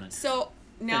thing and burn it. So,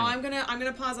 now I'm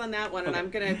gonna pause on that one, and I'm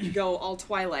gonna go all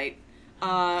Twilight.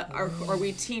 Are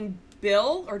we Team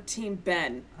Bill or Team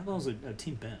Ben? I thought it was a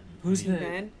Team Ben. Who's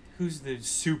Ben? Who's the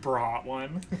super hot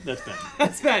one? That's Ben.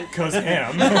 That's Ben. Because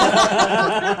him.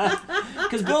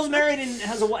 Because Bill's married and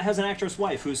has an actress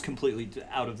wife who's completely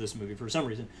out of this movie for some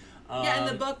reason. In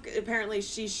the book, apparently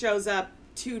she shows up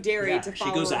to Derry to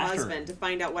follow her husband to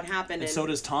find out what happened. And so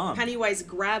does Tom. Pennywise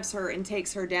grabs her and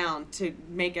takes her down to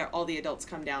make all the adults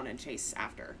come down and chase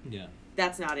after. Yeah.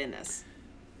 That's not in this.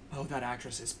 Oh, that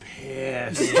actress is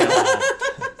pissed. Yeah.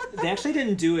 They actually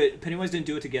didn't do it. Pennywise didn't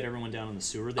do it to get everyone down in the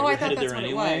sewer. They were headed there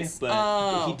anyway.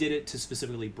 But he did it to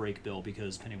specifically break Bill,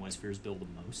 because Pennywise fears Bill the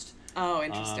most. Oh,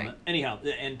 interesting. Anyhow,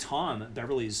 and Tom,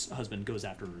 Beverly's husband, goes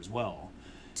after her as well.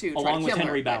 to try along to with kill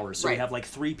Henry her, but- Bowers. So right. we have like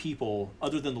 3 people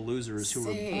other than the losers who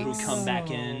come back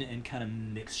in and kind of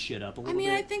mix shit up a I little mean,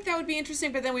 bit. I think that would be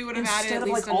interesting, but then we would have added Instead at of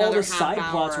least like all another the half side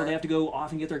hour. plots where they have to go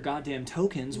off and get their goddamn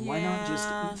tokens, why not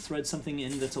Yeah. just thread something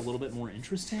in that's a little bit more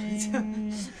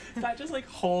interesting? That just like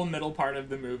whole middle part of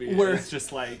the movie Where- is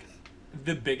just like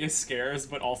the biggest scares,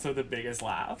 but also the biggest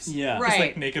laughs. Yeah. Right. Just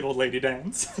like naked old lady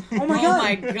dance. Oh my Oh god!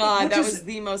 my god, Which that is- was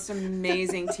the most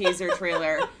amazing teaser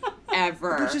trailer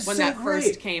ever Which is when so that great.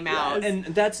 first came out. And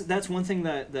that's one thing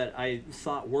that I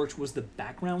thought worked was the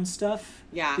background stuff.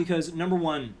 Yeah. Because number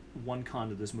one con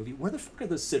to this movie, where the fuck are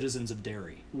the citizens of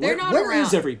Derry? They're not where around.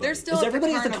 is everybody? They're still is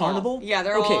everybody at the carnival? Yeah,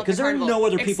 they're okay, all at the there are carnival. no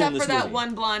other people Except in this for that movie.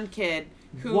 one blonde kid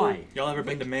who... Why? Y'all ever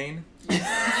been to Maine?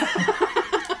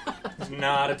 There's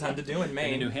not a ton to do in In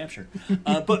Maine. New Hampshire.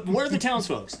 But where are the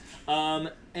townsfolk?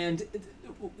 And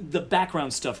the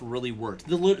background stuff really worked.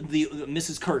 The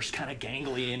Mrs. Kirsch kind of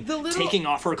gangly and The little- taking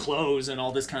off her clothes and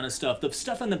all this kind of stuff. The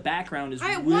stuff in the background is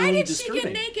really why did disturbing. she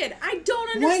get naked? I don't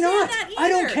understand Why not? that either. I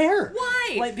don't care.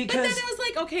 Why? Like, But then because- it was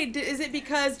like, okay, is it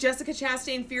because Jessica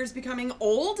Chastain fears becoming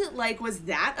old? Like, was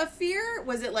that a fear?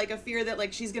 Was it like a fear that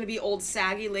like she's gonna be old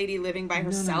saggy lady living by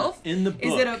herself? In the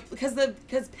Is it book-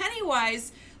 because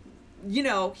Pennywise, you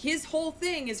know, his whole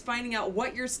thing is finding out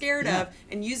what you're scared Yeah. of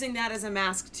and using that as a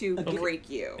mask to break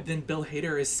you. Then Bill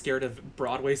Hader is scared of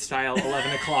Broadway-style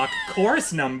 11 o'clock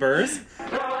chorus numbers.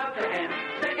 Throw out your hands,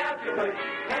 stick out your foot,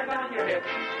 hands on your hips,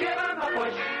 give 'em a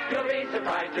push. You'll be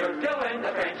surprised you're doing the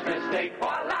French mistake.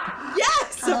 Voila!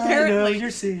 Yes, I know apparently. your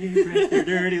secret, your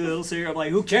dirty little secret. I'm like,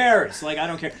 who cares? Like, I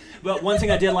don't care. But one thing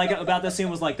I did like about this scene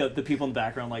was like the people in the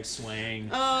background like swaying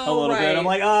a little bit. right. I'm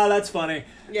like, oh, that's funny.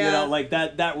 Yeah. You know, like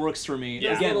that works for me.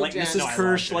 Yeah. Again, Those like little Mrs. gems. No, I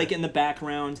Kirsch, loved like it. in the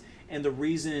background. And the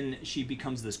reason she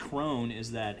becomes this crone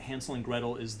is that Hansel and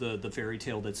Gretel is the fairy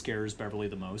tale that scares Beverly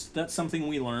the most. That's something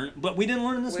we learn, but we didn't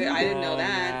learn in this Wait, movie. I didn't know Oh,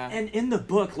 that. yeah. And in the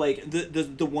book, like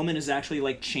the woman is actually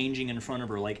like changing in front of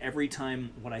her. Like every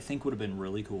time, what I think would have been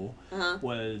really cool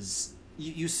was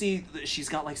you see that she's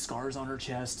got like scars on her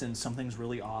chest and something's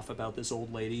really off about this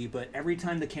old lady. But every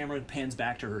time the camera pans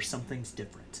back to her, something's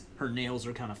different. Her nails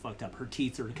are kind of fucked up. Her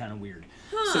teeth are kind of weird.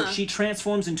 So she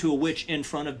transforms into a witch in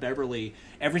front of Beverly.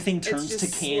 Everything turns to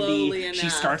just candy. slowly She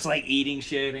enough. starts like eating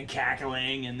shit and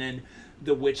cackling, and then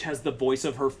the witch has the voice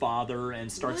of her father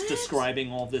and starts What?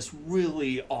 describing all this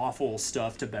really awful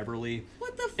stuff to Beverly.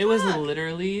 What the fuck? It was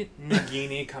literally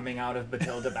Nagini coming out of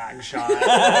Batilda Bagshot.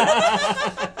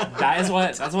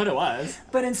 That's what it was.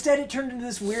 But instead it turned into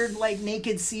this weird like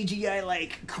naked CGI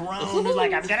like crone who's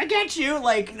like, I'm gonna get you.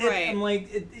 Like Right. I'm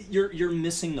like you're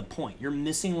missing the point. You're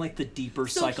missing like the deeper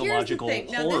psychological here's the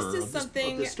thing. Now, horror this is of this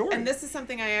something, of this story. and this is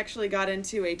something I actually got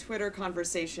into a Twitter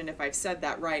conversation, if I've said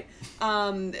that right,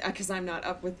 because I'm not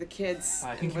up with the kids.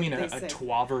 I think you and mean a what they say.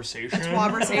 twaversation.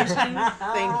 Twaversation.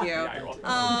 Thank you. Yeah, you're welcome.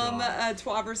 A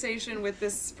twaversation with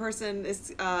this person,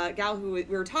 this gal who we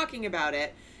were talking about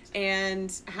it,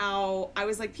 and how I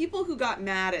was like, people who got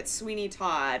mad at Sweeney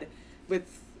Todd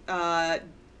with Johnny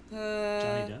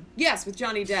Depp? Yes, with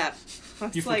Johnny Depp. I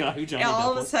was You like, forgot who Johnny all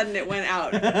Depp of a was? sudden it went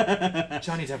out.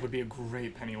 Johnny Depp would be a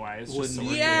great Pennywise. Just Wouldn't so he?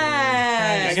 we're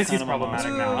Yes. I guess he's Kind of a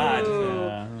problematic monster.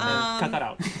 now. Yeah. Cut that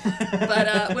out.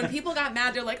 But when people got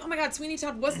mad, they're like, "Oh my God, Sweeney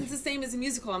Todd wasn't the same as a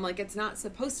musical." I'm like, "It's not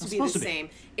supposed to be the supposed to be. same.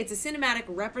 It's a cinematic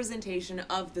representation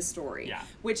of the story." Yeah.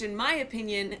 Which, in my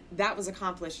opinion, that was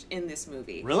accomplished in this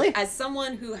movie. Really? As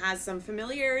someone who has some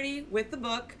familiarity with the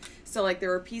book, so like there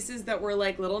were pieces that were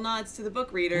like little nods to the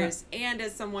book readers, and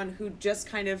as someone who just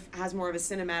kind of has more of a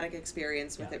cinematic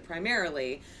experience with Yeah. it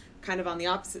primarily. Kind of on the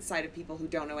opposite side of people who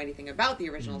don't know anything about the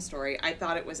original story, I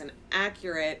thought it was an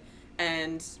accurate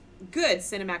and good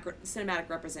cinematic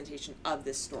representation of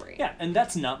this story. Yeah, and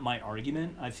that's not my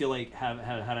argument. I feel like had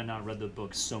I not read the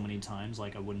book so many times,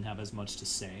 like I wouldn't have as much to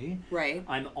say. Right.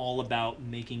 I'm all about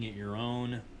making it your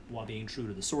own while being true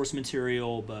to the source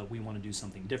material, but we want to do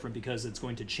something different because it's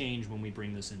going to change when we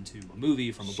bring this into a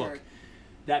movie from a Sure. book.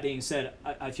 That being said,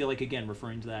 I feel like, again,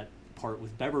 referring to that part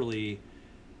with Beverly,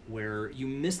 where you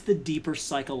miss the deeper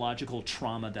psychological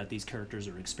trauma that these characters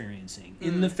are experiencing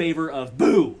in the favor of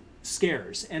boo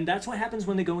scares. And that's what happens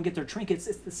when they go and get their trinkets.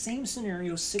 It's the same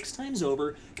scenario 6 times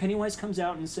over. Pennywise comes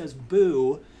out and says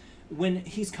boo when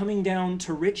he's coming down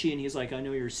to Richie and he's like, I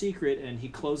know your secret, and he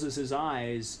closes his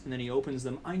eyes and then he opens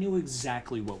them. I knew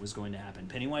exactly what was going to happen.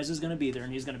 Pennywise is going to be there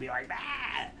and he's going to be like,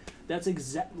 ah! That's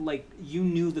like, you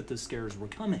knew that the scares were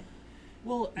coming.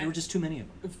 Well, There were just too many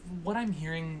of them. what I'm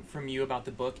hearing from you about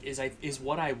the book is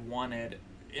what I wanted,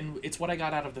 and it's what I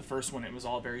got out of the first one. It was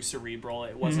all very cerebral.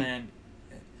 It wasn't.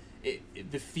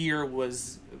 The fear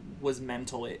was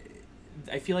mental.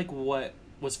 I feel like what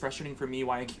was frustrating for me,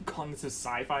 why I keep calling this a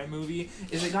sci-fi movie,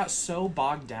 is it got so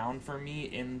bogged down for me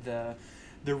in the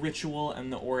ritual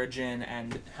and the origin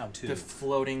and How to. the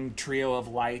floating trio of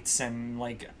lights, and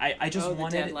like I just the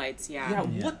wanted deadlights, yeah,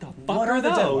 what the fuck What are the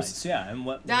those? deadlights? Yeah, and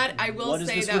what That I will what is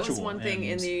say this that was ritual? one thing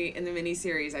And- in the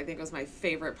miniseries. I think was my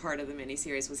favorite part of the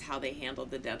miniseries was how they handled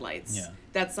the deadlights. Yeah.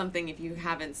 That's something, if you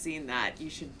haven't seen that,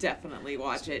 you should definitely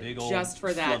watch Some it big old just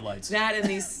for that. floodlights. That and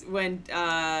these when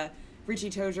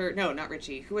Richie Tozier, no, not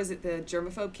Richie. Who was it? The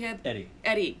germaphobe kid.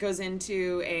 Eddie goes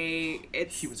into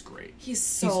He was great. He's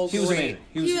so he was great.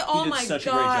 amazing. He oh did my such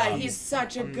a great god, job. he's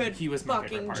such a good he was my favorite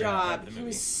fucking part job. of the He movie.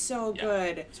 was so Yeah.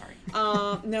 good. Sorry.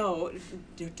 No,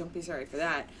 don't be sorry for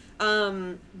that.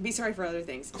 Be sorry for other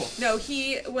things. Cool. No,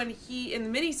 when he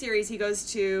in the miniseries he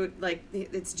goes to like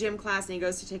it's gym class and he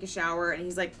goes to take a shower and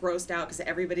he's like grossed out because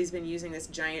everybody's been using this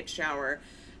giant shower,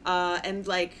 and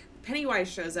like Pennywise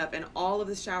shows up and all of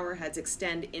the shower heads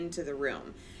extend into the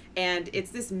room. And it's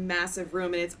this massive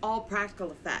room, and it's all practical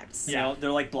effects. You know,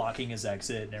 they're like blocking his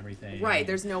exit and everything. Right,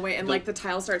 there's no way, and The- like the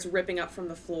tile starts ripping up from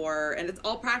the floor, and it's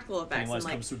all practical effects. Pennywise And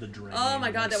like, comes through the drain. oh my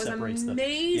and, god, like, that was separates the-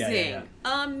 amazing, Yeah.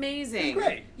 amazing. It's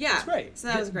great. Yeah, It's great. So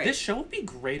that was great. This show would be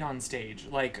great on stage.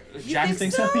 Like You Jack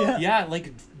think so? Yeah. Yeah,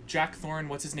 like Jack Thorne,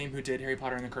 what's his name, who did Harry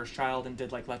Potter and the Cursed Child and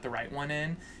did like Let the Right One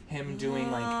In, him doing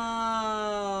like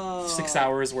Oh. 6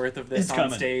 hours worth of this It's on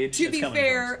coming. stage. To It's be coming,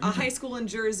 fair, folks. a high school in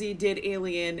Jersey did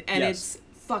Alien, and Yes.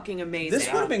 it's fucking amazing. This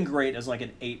would have been great as like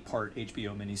an 8-part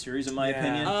HBO miniseries, in my Yeah.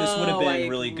 opinion. This would have Oh, been I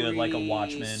really good, like a agree.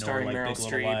 Watchmen Starring or like Meryl Big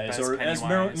Little Streep Lies, as or as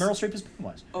Meryl Pennywise. Streep as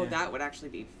Pennywise. Oh, that would actually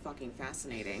be fucking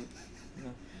fascinating.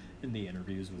 In the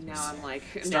interviews with Now I'm like,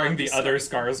 Starring now the I'm other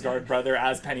so- Skarsgård brother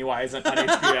as Pennywise on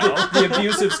HBO. the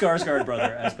abusive Skarsgård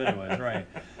brother as Pennywise, right?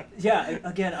 Yeah,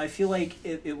 again, I feel like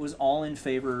it was all in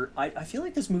favor. I feel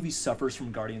like this movie suffers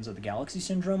from Guardians of the Galaxy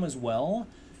syndrome as well.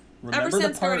 Remember Ever the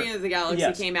since part- Guardians of the Galaxy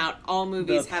Yes. came out, all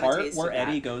movies the have a part taste where of that.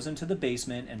 Eddie goes into the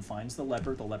basement and finds the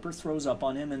leper throws up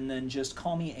on him, and then Just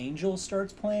Call Me Angel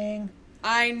starts playing.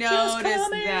 I Just call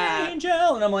noticed me that.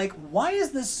 Angel, and I'm like, why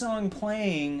is this song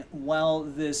playing while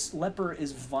this leper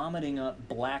is vomiting up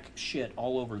black shit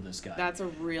all over this guy? That's a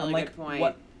really I'm like, good point.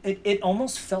 What? It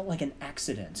almost felt like an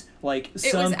accident, like was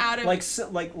some out of- like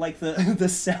the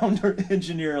sound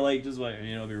engineer like just like,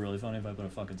 you know, it'd be really funny if I put a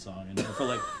fucking song in there for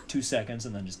like 2 seconds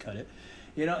and then just cut it,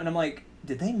 you know. And I'm like,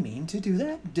 did they mean to do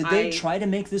that? Did they try to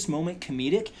make this moment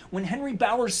comedic when Henry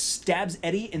Bowers stabs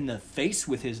Eddie in the face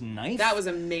with his knife? That was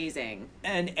amazing.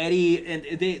 And Eddie,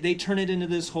 and they turn it into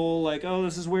this whole like, oh,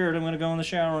 this is weird, I'm gonna go in the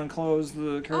shower and close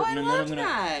the curtain, Oh, I and then loved I'm gonna.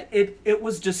 that. It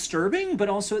was disturbing, but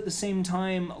also at the same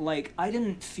time, like, I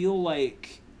didn't feel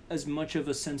like as much of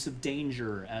a sense of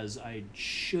danger as I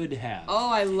should have. Oh,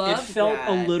 I loved It felt that.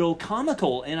 a little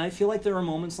comical, and I feel like there are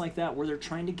moments like that where they're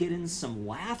trying to get in some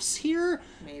laughs here.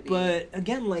 Maybe. But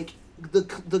again, like the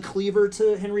cleaver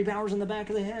to Henry Bowers in the back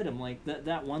of the head, I'm like,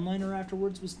 that one-liner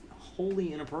afterwards was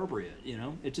wholly inappropriate, you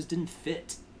know? It just didn't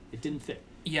fit. It didn't fit.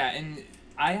 Yeah, and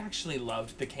I actually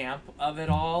loved the camp of it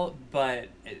all, but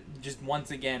just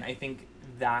once again, I think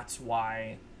that's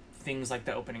why things like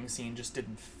the opening scene just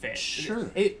didn't fit. Sure.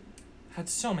 It had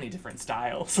so many different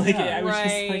styles. Like, Yeah. I was just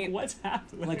Right. like, what's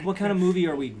happening? Like, what kind of movie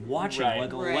are we watching?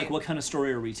 Right. Like, what kind of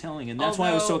story are we telling? And that's why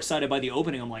I was so Although- excited by the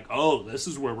opening. I'm like, oh, this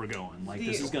is where we're going. Like, The-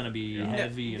 this is going to be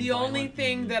heavy and The only violent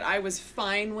thing and that I was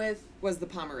fine with was the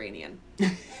Pomeranian.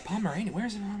 Pomeranian,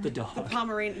 where's it? the dog.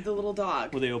 The little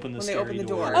dog. Where they open the when they scary open the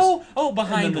doors. doors. Oh,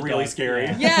 behind And then the really dog, scary.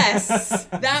 yeah. Yes,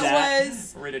 that That-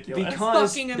 was Ridiculous.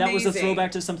 Because fucking that was a amazing.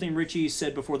 throwback to something Richie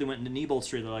said before they went into Neibolt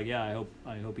Street. They're like, yeah,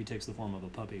 I hope he takes the form of a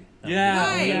puppy. Yeah,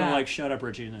 Right. And yeah. they're like, shut up,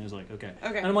 Richie. And then he's like, okay.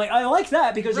 Okay. And I'm like, I like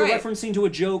that because Right. you're referencing to a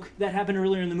joke that happened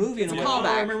earlier in the movie. And It's I'm a like, oh, I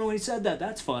callback. remember when he said that.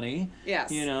 That's funny.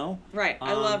 Yes. You know? Right.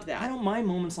 I loved that. I don't mind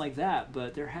moments like that,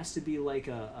 but there has to be like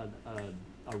a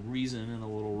reason and a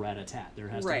little rat-a-tat. There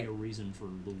has to Right. be a reason for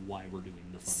why we're doing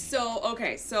the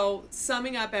funny. So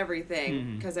summing up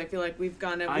everything, because I feel like we've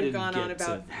gone I we've didn't gone get on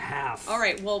about. to half. All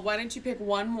right. Well, why don't you pick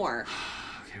one more?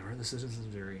 Okay, we're the Citizens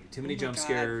of Derry. Too many Oh my jump God.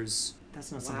 scares.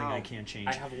 That's not something Wow. I can't change.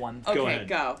 I have one. Okay, Go ahead.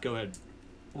 go. Go ahead.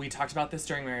 We talked about this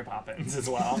during Mary Poppins as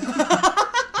well.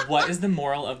 What is the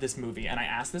moral of this movie? And I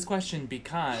asked this question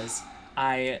because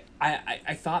I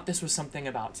thought this was something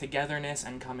about togetherness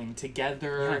and coming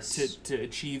together Yes. to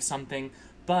achieve something,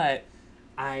 but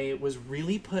I was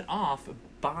really put off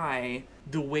by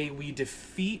the way we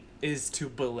defeat is to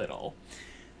belittle.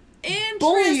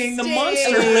 bullying the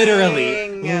monster.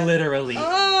 Literally.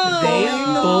 Oh. They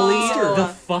bully monster. the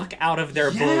fuck out of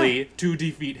their bully to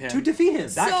defeat him. To defeat him.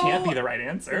 That So- can't be the right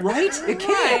answer. Right? It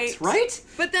can't, right?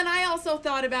 But then I also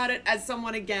thought about it as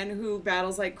someone, again, who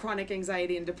battles, like, chronic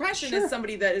anxiety and depression, Sure. as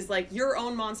somebody that is, like, your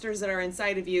own monsters that are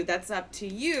inside of you. That's up to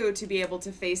you to be able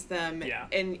to face them Yeah.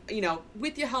 and, you know,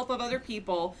 with the help of other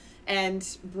people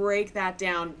and break that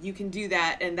down. You can do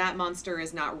that, and that monster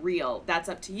is not real. That's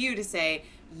up to you to say,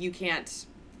 you can't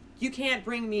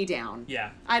bring me down. Yeah.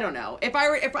 I don't know. If I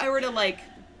were to, like,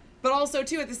 but also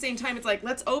too at the same time, it's like,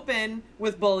 let's open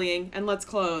with bullying and let's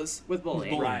close with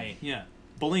bullying. Right. Yeah.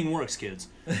 Bullying works, kids.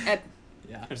 At,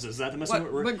 Yeah. Is that the message?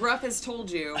 what McGruff has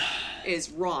told you is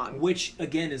wrong. Which,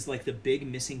 again, is like the big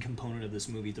missing component of this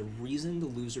movie. The reason the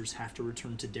losers have to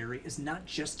return to Derry is not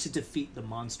just to defeat the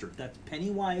monster. That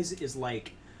Pennywise is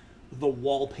like the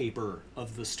wallpaper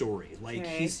of the story. Like,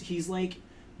 Okay. he's like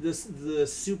the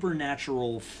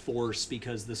supernatural force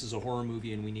because this is a horror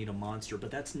movie and we need a monster.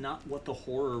 But that's not what the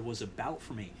horror was about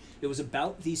for me. It was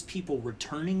about these people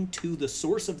returning to the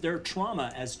source of their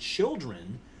trauma as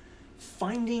children,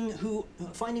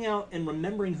 finding out and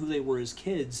remembering who they were as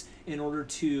kids in order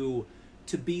to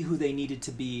be who they needed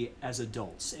to be as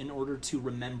adults, in order to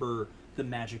remember the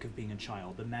magic of being a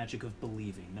child, the magic of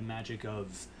believing, the magic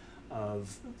of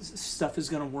stuff is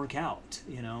going to work out,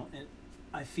 you know. And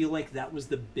I feel like that was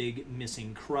the big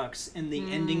missing crux, and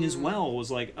the ending as well was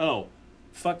like, oh,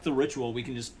 fuck the ritual, we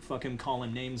can just fucking call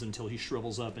him names until he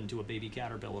shrivels up into a baby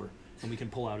caterpillar and we can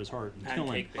pull out his heart and kill him.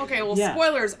 Pancake baby. Okay, well, Yeah.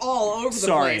 spoilers all over the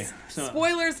Sorry. place. So-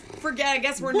 Spoilers, forget. I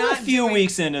guess we're We're not a few doing-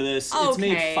 weeks into this. It's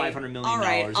made Okay. $500 million. All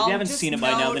right. If I'll you haven't just seen it by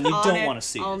now, then you note don't on want to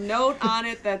see I'll it. note on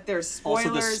it that there's spoilers.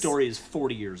 Also, the story is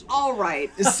 40 years old. All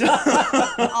right.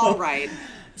 All right.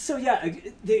 So yeah,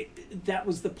 that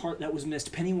was the part that was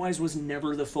missed. Pennywise was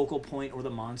never the focal point or the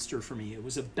monster for me. It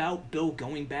was about Bill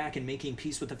going back and making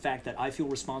peace with the fact that I feel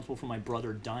responsible for my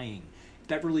brother dying.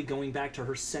 Beverly going back to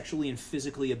her sexually and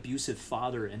physically abusive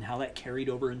father and how that carried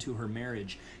over into her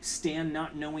marriage. Stan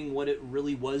not knowing what it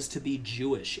really was to be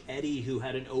Jewish. Eddie, who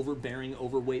had an overbearing,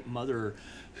 overweight mother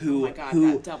who... Oh my God,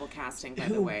 who, that double casting, by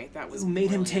the way. That was who made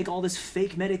him brilliant. take all this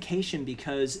fake medication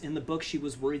because in the book she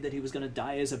was worried that he was going to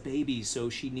die as a baby, so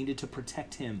she needed to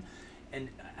protect him. And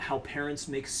how parents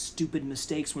make stupid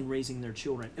mistakes when raising their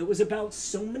children. It was about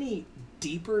so many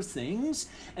deeper things,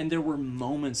 and there were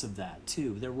moments of that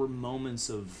too. There were moments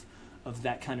of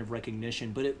that kind of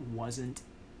recognition, but it wasn't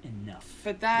enough.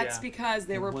 But that's Yeah. because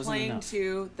they were wasn't playing enough.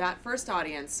 to that first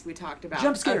audience we talked about.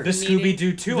 Jump scare. of The needing-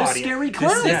 Scooby-Doo 2 The audience. Scary This-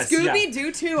 Clown. yes, yeah.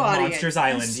 Scooby-Doo 2 audience. Monsters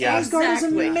Island, yeah. Skarsgård is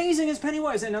Exactly. amazing as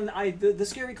Pennywise, and the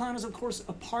Scary Clown is of course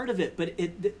a part of it, but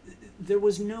there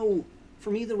was no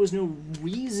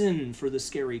reason for the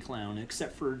Scary Clown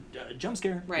except for jump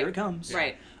scare. Right. Here it comes.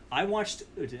 Right. I watched,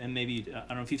 and maybe I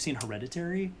don't know if you've seen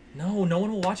Hereditary. No one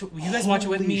will watch it. You guys watch it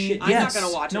with Holy me. shit, I'm yes. not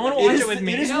going to watch it. No one will with watch you. it with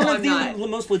me. It is No, one of I'm the not.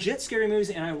 most legit scary movies,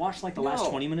 and I watched like the last No.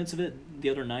 20 minutes of it the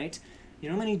other night. You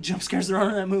know how many jump scares there are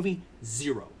in that movie?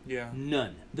 Zero. Yeah.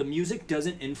 None. The music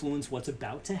doesn't influence what's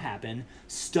about to happen.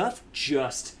 Stuff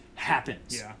just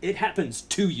happens. Yeah. It happens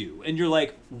to you, and you're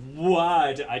like,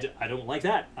 "What? I don't like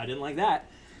that. I didn't like that."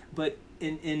 But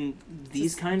in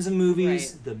these kinds of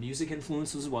movies, Right. the music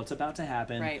influences what's about to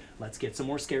happen. Right. Let's get some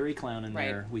more Scary Clown in Right.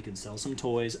 there. We can sell some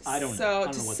toys. I don't know. I So,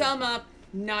 don't to know what sum they're doing. up,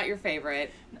 not your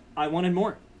favorite. I wanted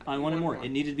more. I wanted want more. more. It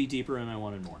needed to be deeper, and I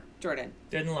wanted more. Jordan.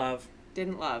 Didn't love.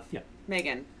 Didn't love. Yeah.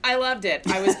 Megan. I loved it.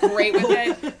 I was great with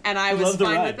it, and I was Love the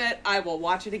fine ride. with it. I will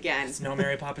watch it again. No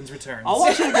Mary Poppins Returns. I'll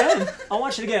watch it again. I'll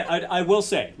watch it again. I will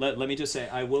say, let me just say,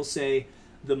 I will say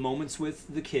the moments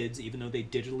with the kids, even though they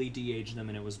digitally de-aged them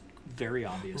and it was very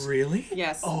obvious. Really?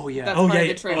 Yes. Oh, yeah. That's Oh, part yeah, of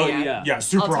the trivia. oh, yeah. Yeah,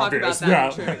 super I'll talk obvious. about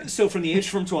that in yeah. trivia. So from the age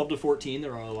from 12 to 14,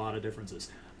 there are a lot of differences.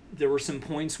 There were some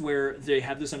points where they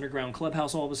have this underground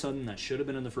clubhouse all of a sudden that should have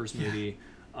been in the first movie.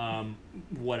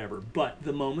 Whatever. But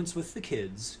the moments with the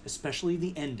kids, especially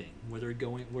the ending, where they're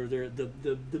going, where they're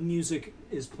the music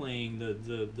is playing,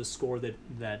 the score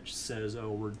that says,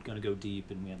 "Oh, we're gonna go deep,"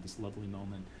 and we have this lovely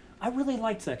moment. I really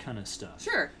liked that kind of stuff.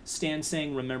 Sure. Stan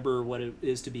saying, "Remember what it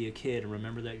is to be a kid, and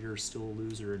remember that you're still a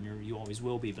loser, and you always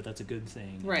will be, but that's a good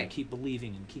thing. And Right. keep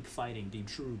believing and keep fighting. Be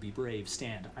true. Be brave.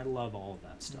 Stand." I love all of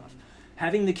that stuff.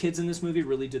 Having the kids in this movie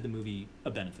really did the movie a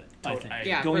benefit. I Totally. think.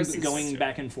 Yeah, going versus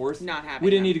back and forth. not having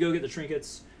We didn't them. need to go get the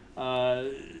trinkets. All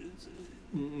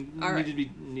right.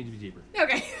 Need to be deeper.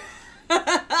 Okay.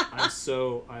 I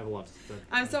have a lot.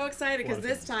 I'm so excited because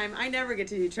this time I never get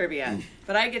to do trivia,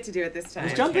 but I get to do it this time.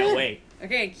 Let's jump Can't in. wait.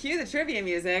 Okay, cue the trivia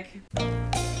music.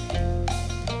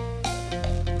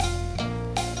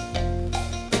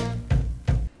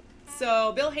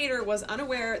 So Bill Hader was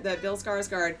unaware that Bill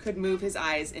Skarsgård could move his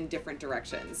eyes in different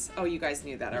directions. Oh, you guys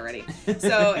knew that already.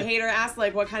 So Hader asked,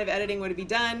 like, what kind of editing would it be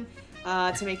done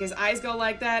to make his eyes go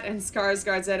like that? And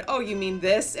Skarsgård said, oh, you mean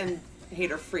this? And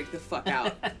Hader freaked the fuck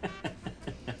out.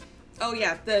 Oh,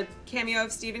 yeah, the cameo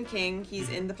of Stephen King. He's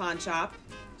in The Pawn Shop.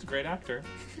 He's a great actor.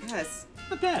 Yes.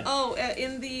 Not bad. Oh,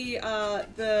 in the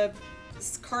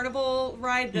carnival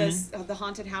ride, the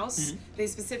haunted house, they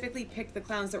specifically picked the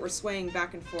clowns that were swaying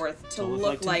back and forth to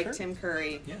look like Tim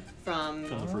Curry from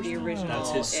From the first the one. original.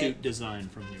 That's his suit It. design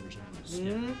from the original.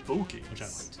 Yeah. Spooky. Which I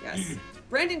liked. Yes.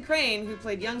 Brendan Crane, who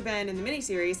played young Ben in the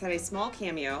miniseries, had a small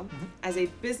cameo as a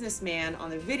businessman on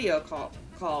the video call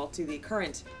to the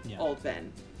current old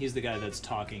Ben. He's the guy that's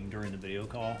talking during the video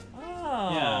call.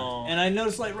 Oh. Yeah, and I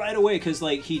noticed like right away because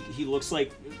like he looks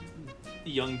like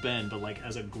young Ben, but like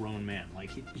as a grown man. Like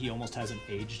he almost hasn't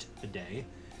aged a day.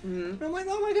 And I'm like,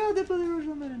 oh my god, they put the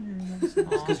original Ben in here.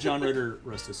 Because John Ritter,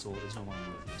 rest his soul, is no longer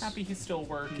with us. Happy he's still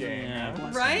working. Yeah,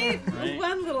 bless Right? him, right?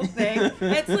 One little thing.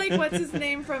 It's like, what's his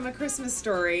name from A Christmas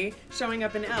Story showing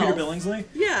up in Elf? Peter Billingsley.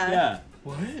 Yeah. Yeah.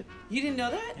 What? You didn't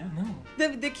know that? Yeah.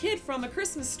 No. The kid from A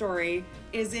Christmas Story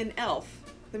is in Elf,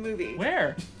 the movie.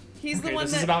 Where? He's the Okay, one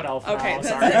this that. is about Elf Okay, now, that's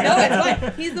sorry. it. No, it's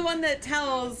fine. He's the one that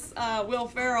tells Will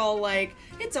Ferrell like,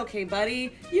 "It's okay,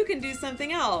 buddy. You can do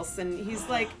something else," and he's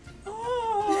like,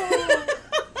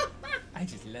 I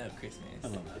just love Christmas. I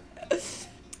love that.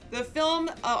 The film,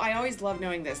 I always love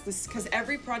knowing this because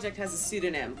every project has a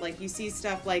pseudonym. Like, you see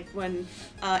stuff like when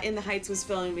In the Heights was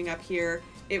filming up here,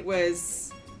 it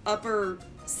was Upper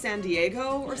San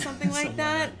Diego or something like Something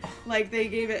that. like Like, they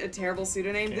gave it a terrible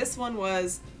pseudonym. Okay. This one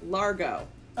was Largo,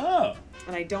 Oh,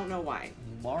 and I don't know why.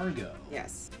 Largo.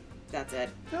 Yes, that's it.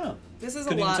 Oh. This is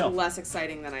Couldn't a even tell. lot less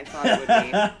exciting than I thought it would be.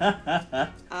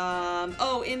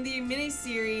 In the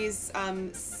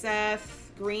miniseries,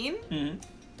 Seth Green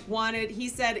he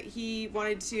said he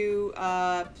wanted to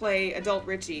play adult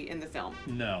Richie in the film.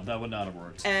 No, that would not have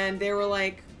worked. And they were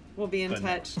like, we'll be in But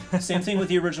no. touch. Same thing with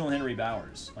the original Henry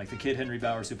Bowers. Like the kid Henry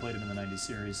Bowers who played him in the 90s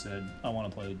series said, I want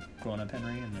to play grown-up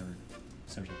Henry, and they were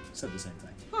essentially said the same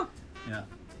thing. Huh. Yeah.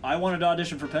 I wanted to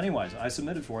audition for Pennywise. I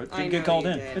submitted for it. I Didn't know get called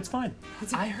you in. did. It's fine.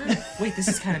 I heard. Wait, this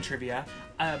is kind of trivia.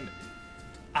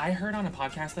 I heard on a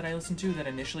podcast that I listened to that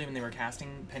initially when they were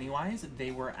casting Pennywise,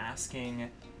 they were asking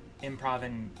improv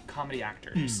and comedy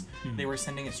actors. They were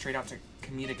sending it straight out to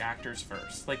comedic actors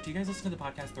first. Like, do you guys listen to the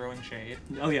podcast Throwing Shade?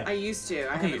 Oh, yeah. I used to.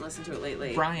 I Okay. haven't listened to it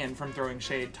lately. Brian from Throwing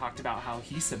Shade talked about how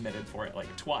he submitted for it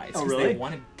like twice. Oh, 'cause really? They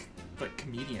wanted like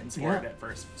comedians for Yeah. it at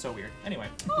first. So weird. Anyway.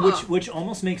 Which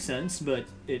almost makes sense, but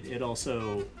it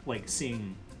also, like,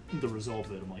 seeing the result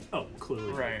of it, I'm like, oh,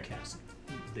 clearly Right. they cast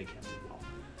it well.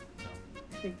 So.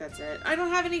 I think that's it. I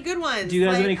don't have any good ones. Do you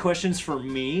guys have Like- any questions for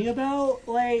me about,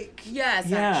 like... Yes,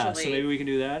 yeah, actually. so maybe we can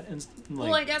do that. And, like,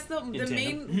 Well, I guess the tandem.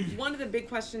 main one of the big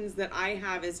questions that I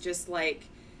have is just like,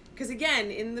 because again,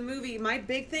 in the movie, my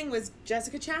big thing was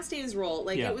Jessica Chastain's role.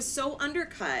 Like, Yeah. it was so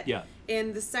undercut Yeah.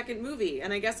 in the second movie,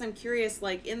 and I guess I'm curious.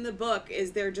 Like, in the book,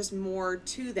 is there just more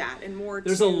to that and more?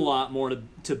 There's to... a lot more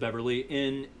to Beverly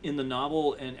in the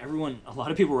novel, and a lot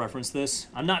of people reference this.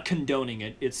 I'm not condoning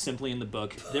it. It's simply in the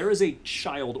book. There is a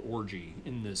child orgy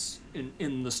in this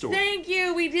in the story. Thank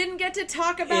you. We didn't get to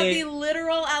talk about It- the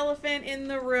literal elephant in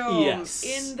the room. Yes.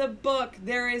 In the book,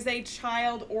 there is a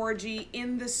child orgy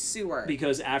in the sewer.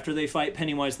 Because after they fight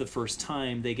Pennywise the first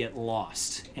time, they get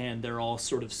lost, and they're all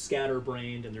sort of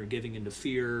scatterbrained, and they're giving into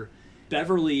fear.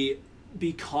 Beverly,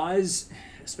 because,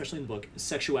 especially in the book,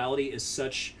 sexuality is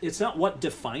such... It's not what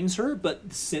defines her,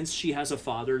 but since she has a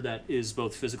father that is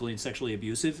both physically and sexually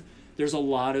abusive, there's a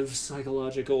lot of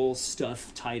psychological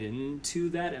stuff tied into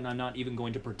that, and I'm not even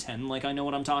going to pretend like I know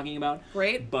what I'm talking about.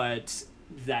 Great. But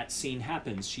that scene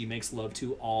happens. She makes love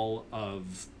to all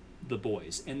of the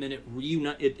boys, and then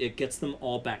it gets them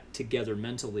all back together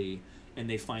mentally, and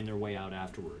they find their way out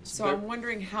afterwards. So I'm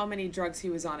wondering how many drugs he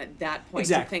was on at that point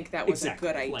Exactly, to think that was exactly.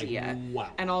 a good Like, idea. wow.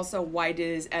 And also, why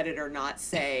did his editor not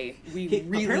say, we He-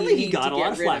 really apparently need he got to a get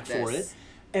lot of rid flack of for this? it.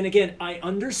 And again, I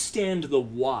understand the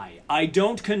why. I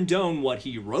don't condone what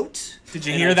he wrote. Did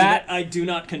you and hear that? I do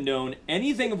not condone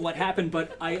anything of what happened,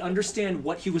 but I understand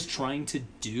what he was trying to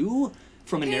do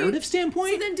from a Okay, narrative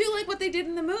standpoint. So then do like what they did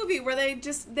in the movie, where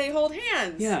they hold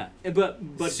hands. Yeah, but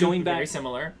going back very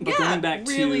similar. But Yeah, going back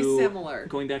really to similar.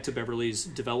 going back to Beverly's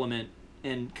development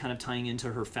and kind of tying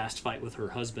into her fast fight with her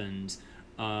husband,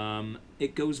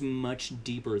 it goes much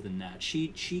deeper than that. She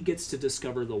gets to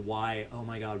discover the why. Oh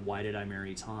my God, why did I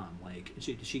marry Tom? Like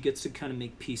she gets to kind of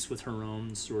make peace with her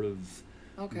own sort of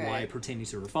Okay. why pertaining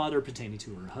to her father, pertaining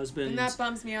to her husband. And that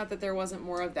bums me out that there wasn't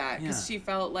more of that, because Yeah. she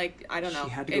felt like, I don't know, She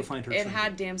had to go find her it trinket.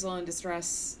 had damsel in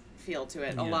distress feel to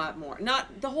it a Yeah. lot more.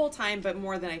 Not the whole time, but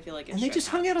more than I feel like it And they should just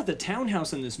have. hung out at the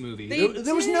townhouse in this movie. They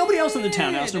There was nobody else in the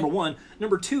townhouse, did. number one.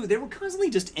 Number two, they were constantly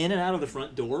just in and out of the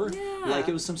front door. Yeah. Like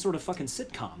it was some sort of fucking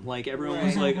sitcom. Like everyone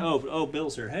was Right. like, oh,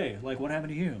 Bill's here. Hey, like what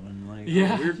happened to you? And like,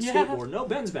 Yeah, oh, weird yeah. skateboard. No,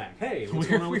 Ben's back. Hey, what's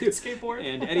going on with you? Weird skateboard.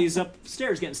 And Eddie's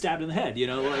upstairs getting stabbed in the head,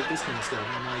 like this kind of stuff.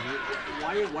 And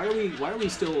I'm like, why are we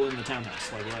still in the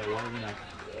townhouse? Like why are we not?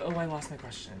 Oh, I lost my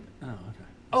question. Oh, okay.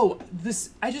 Oh,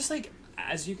 I just like,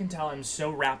 as you can tell, I'm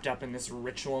so wrapped up in this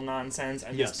ritual nonsense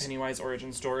and Yes. this Pennywise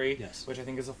origin story, Yes. which I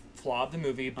think is a flaw of the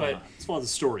movie. But it's all the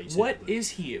stories. what is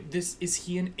he? Is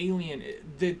he an alien?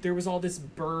 There was all this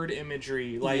bird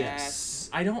imagery. Like, Yes.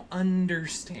 I don't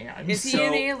understand. Is he So,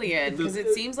 an alien? Because the-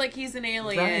 it seems like he's an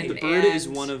alien. Right. The bird is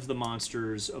and- one of the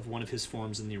monsters of one of his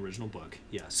forms in the original book.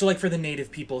 Yes. So, like, for the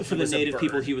native people, For he the was a native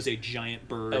people, bird. he was a giant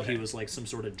bird. Okay. He was like some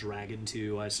sort of dragon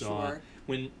too. I saw Sure.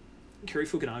 when Cary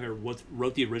Fukunaga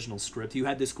wrote the original script. You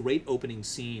had this great opening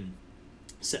scene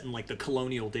set in like the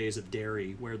colonial days of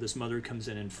Derry, where this mother comes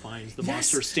in and finds the Yes.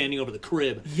 monster standing over the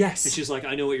crib. Yes. And she's like,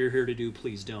 "I know what you're here to do.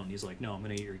 Please don't." And he's like, "No, I'm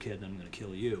going to eat your kid. Then I'm going to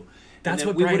kill you." That's And then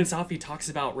what we Brian would've- Safi talks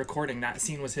about recording. That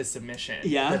scene was his submission.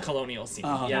 Yeah? The colonial scene.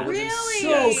 Oh, yeah. that would've been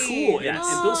Really? so cool. And, Yes.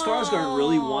 and Bill Skarsgård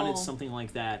really Oh. wanted something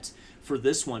like that for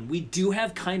this one. We do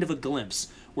have kind of a glimpse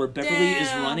where Beverly is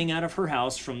Yeah. running out of her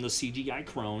house from the CGI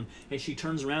crone, and she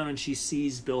turns around and she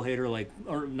sees Bill Hader,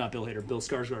 or not Bill Hader, Bill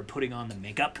Skarsgård putting on the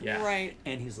makeup. Yeah. Right.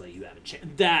 And he's like, "You have a chance."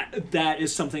 That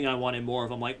is something I wanted more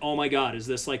of. I'm like, oh my god, is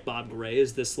this like Bob Gray?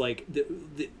 Is this like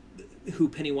who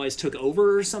Pennywise took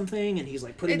over or something? And he's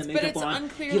like putting the But makeup it's on.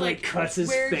 unclear He like cuts his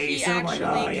where face. he and I'm like,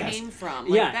 actually oh yes. came from.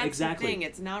 Like, Yeah, that's exactly. the thing.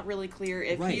 It's not really clear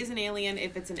if Right. he is an alien,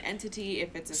 if it's an entity,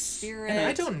 if it's a spirit. And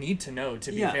I don't need to know,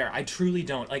 to be Yeah. fair. I truly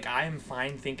don't. Like, I am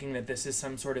fine thinking that this is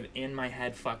some sort of in my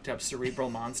head fucked up cerebral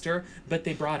monster, but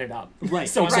they brought it up. Right,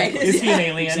 So I'm like, exactly. is he an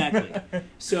alien? Exactly.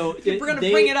 So We're gonna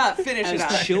bring it up, finish as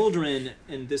it up. children,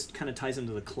 and this kind of ties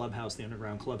into the clubhouse, the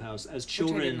underground clubhouse. As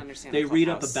children, understand they the read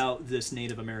up clubhouse. about this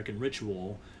Native American ritual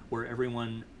where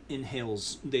everyone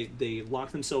inhales. They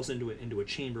lock themselves into a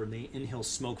chamber and they inhale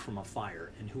smoke from a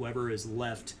fire, and whoever is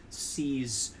left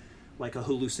sees like a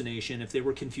hallucination. If they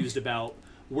were confused about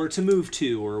where to move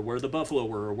to or where the buffalo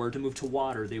were or where to move to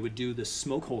water, they would do the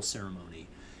smoke hole ceremony.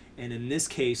 And in this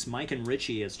case, Mike and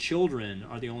Richie, as children,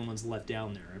 are the only ones left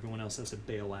down there. Everyone else has to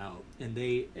bail out, and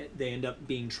they end up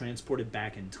being transported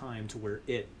back in time to where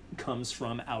it comes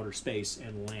from outer space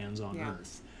and lands on Yeah.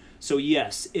 Earth. So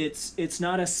yes, it's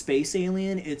not a space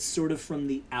alien. It's sort of from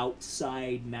the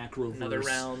outside macroverse. Another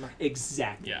realm.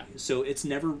 Exactly. Yeah. So it's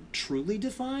never truly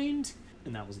defined,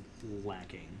 and that was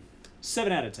lacking.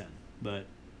 7 out of 10, but.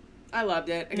 I loved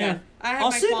it. Again, Yeah. I had I'll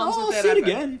my see it- qualms I'll with it. see it but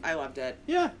again. I loved it.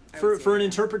 Yeah, I for would see for an that.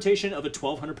 interpretation of a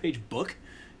 1,200-page book,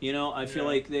 I feel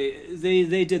like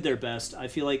they did their best. I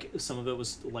feel like some of it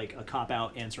was like a cop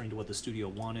out answering to what the studio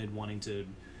wanting to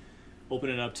open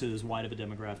it up to as wide of a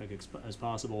demographic as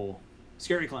possible.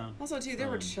 Scary Clown. Also, too, there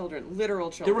were Um, children, literal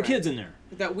children. There were kids in there.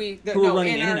 that who were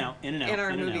running in and out, in and out, in our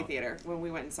in and movie out. theater when we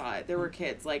went and saw it. There were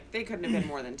kids. Like, they couldn't have been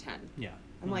more than 10. Yeah.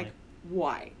 I'm like,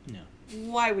 why? no.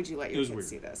 Why would you let It your was kids weird.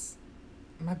 see this?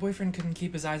 My boyfriend couldn't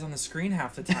keep his eyes on the screen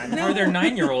half the time. How are there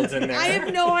 9-year-olds in there? I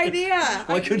have no idea.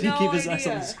 Why couldn't no he keep his eyes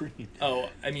on idea. the screen? Oh,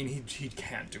 I mean, he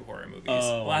can't do horror movies.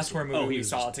 Oh, the last I see. horror movie Oh, he we was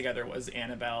saw just- together was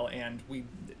Annabelle, and we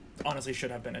honestly should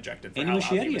have been ejected for Andy how loud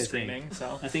he Muschietti, was I screaming. think.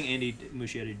 So. I think Andy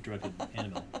Muschietti directed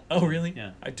Annabelle. Oh, really?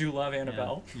 Yeah. I do love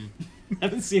Annabelle. I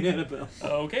haven't seen Annabelle.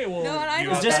 Okay, well. No, and I you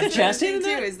don't. have Jessica that's that- the Chastain in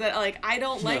thing, that? too, is that like I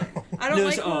don't like No,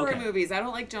 like so- horror okay. movies. I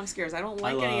don't like jump scares. I don't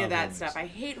like any love of that horror stuff. I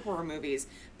movies. hate horror movies.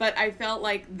 But I felt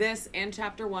like this and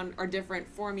Chapter 1 are different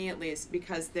for me at least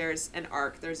because there's an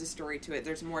arc, there's a story to it,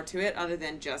 there's more to it other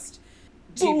than just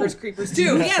Jeepers Ooh. Creepers Do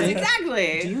you 2. Yes, think-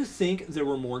 exactly. Do you think there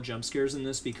were more jump scares in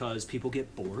this because people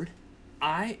get bored?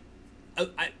 I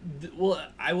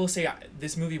will say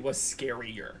this movie was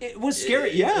scarier. It was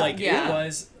scary, yeah. Like Yeah. it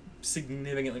was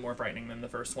significantly more frightening than the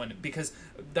first one because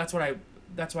that's why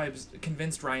I was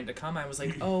convinced Ryan to come. I was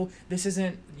like, oh, this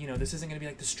isn't going to be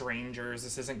like The Strangers.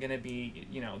 This isn't going to be,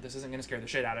 this isn't going to scare the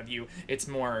shit out of you. It's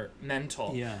more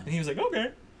mental. Yeah. And he was like,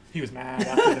 okay. He was mad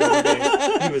after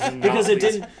the movie. He was not Because it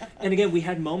pleased. didn't. And again, we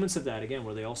had moments of that again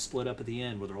where they all split up at the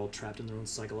end, where they're all trapped in their own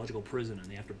psychological prison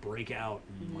and they have to break out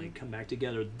and like come back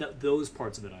together. Those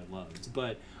parts of it I loved.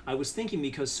 But I was thinking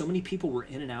because so many people were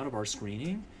in and out of our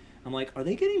screening, I'm like, are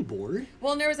they getting bored?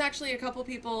 Well, and there was actually a couple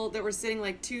people that were sitting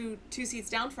like two seats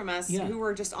down from us Yeah. who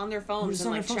were just on their phones just and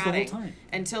on like their phones the whole chatting time.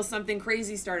 until something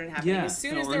crazy started happening. Yeah. As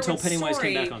soon as Or there until was Pennywise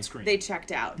story, came back on screen. they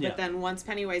checked out. Yeah. But then once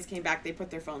Pennywise came back, they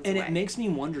put their phones And away. it makes me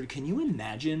wonder, can you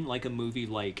imagine like a movie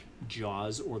like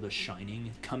Jaws or The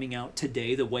Shining coming out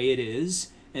today the way it is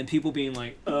and people being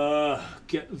like,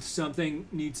 something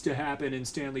needs to happen in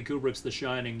Stanley Kubrick's The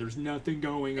Shining. There's nothing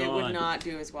going on. It would not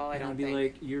do as well, I And don't I'd be think.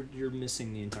 like, you're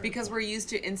missing the entire Because point. we're used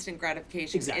to instant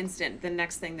gratification. Exactly. Instant. The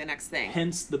next thing, the next thing.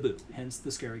 Hence the boo. Hence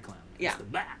the scary clown. Hence Yeah. the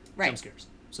bah, Right. jump scares.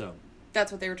 So,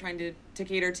 That's what they were trying to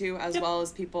cater to, as Yep. well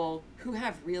as people who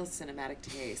have real cinematic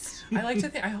taste. I like to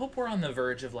think. I hope we're on the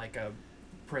verge of like a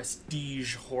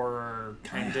prestige horror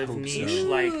kind of hope niche. so.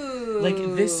 Like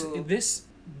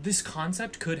this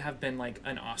concept could have been like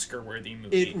an Oscar-worthy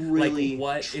movie. It really, like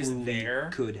what is truly there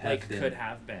could have been. could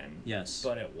have been. Yes.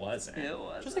 but it wasn't. It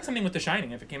wasn't. Just like something with The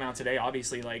Shining. If it came out today,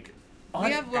 obviously like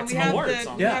We have got we some have awards the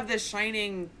on we it. Yeah. have the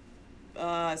Shining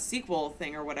sequel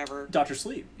thing or whatever. Dr.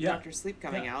 Sleep. Yeah. Doctor Sleep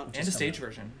coming Yeah. out. and a stage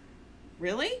version.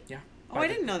 Really? Yeah. Oh, By I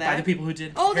the- didn't know By that. the people who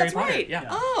did. Oh, Harry that's Potter. right. Yeah.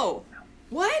 Oh,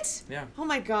 what? Yeah. Oh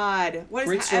my God! What is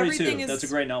Great story everything too. is? That's a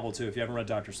great novel too. If you haven't read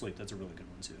Dr. Sleep, that's a really good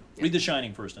one too. Yeah. Read The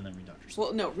Shining first, and then read Dr. Sleep.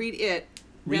 Well, no, read it.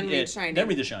 Read then it, read Shining. then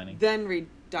read The Shining. Then read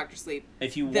Doctor Sleep.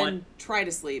 If you Then want, try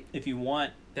to sleep. if you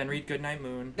want, Then read Goodnight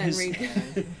Moon. Then His-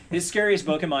 read. his scariest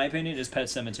book, in my opinion, is Pet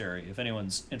Cemetery. If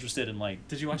anyone's interested in like,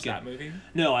 Did you watch get- that movie?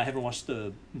 No, I haven't watched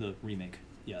the remake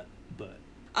yet. But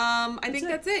I think it.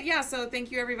 that's it. Yeah. So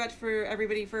thank you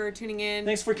everybody for tuning in.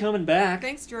 thanks for coming back.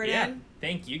 Thanks, Jordan. Yeah.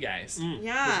 Thank you guys.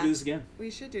 Yeah. Let's do this again. We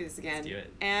should do this again. Let's do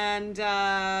it.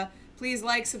 And please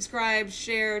like, subscribe,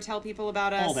 share, tell people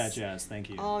about us. All that jazz. Thank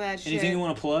you. All that shit. Anything you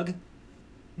want to plug?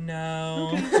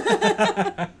 No.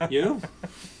 You?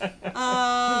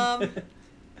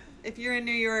 If you're in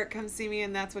New York, come see me,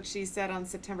 and That's What She Said on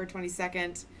September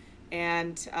 22nd.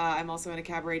 And I'm also in a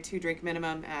cabaret 2 drink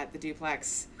minimum at the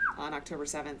Duplex on October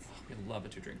 7th. We love a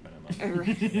 2-drink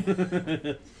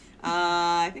minimum.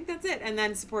 I think that's it. And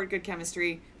then support Good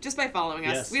Chemistry just by following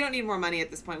us. Yes. We don't need more money at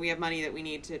this point. We have money that we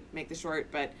need to make the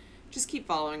short, but just keep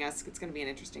following us. It's going to be an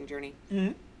interesting journey.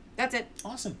 Mm-hmm. That's it.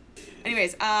 Awesome.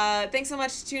 Anyways, thanks so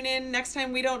much. Tune in next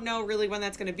time. We don't know really when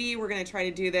that's going to be. We're going to try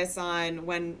to do this on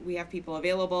when we have people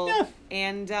available. Yeah.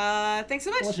 And thanks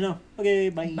so much. I'll let you know. Okay,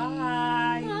 bye. Bye.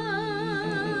 Bye.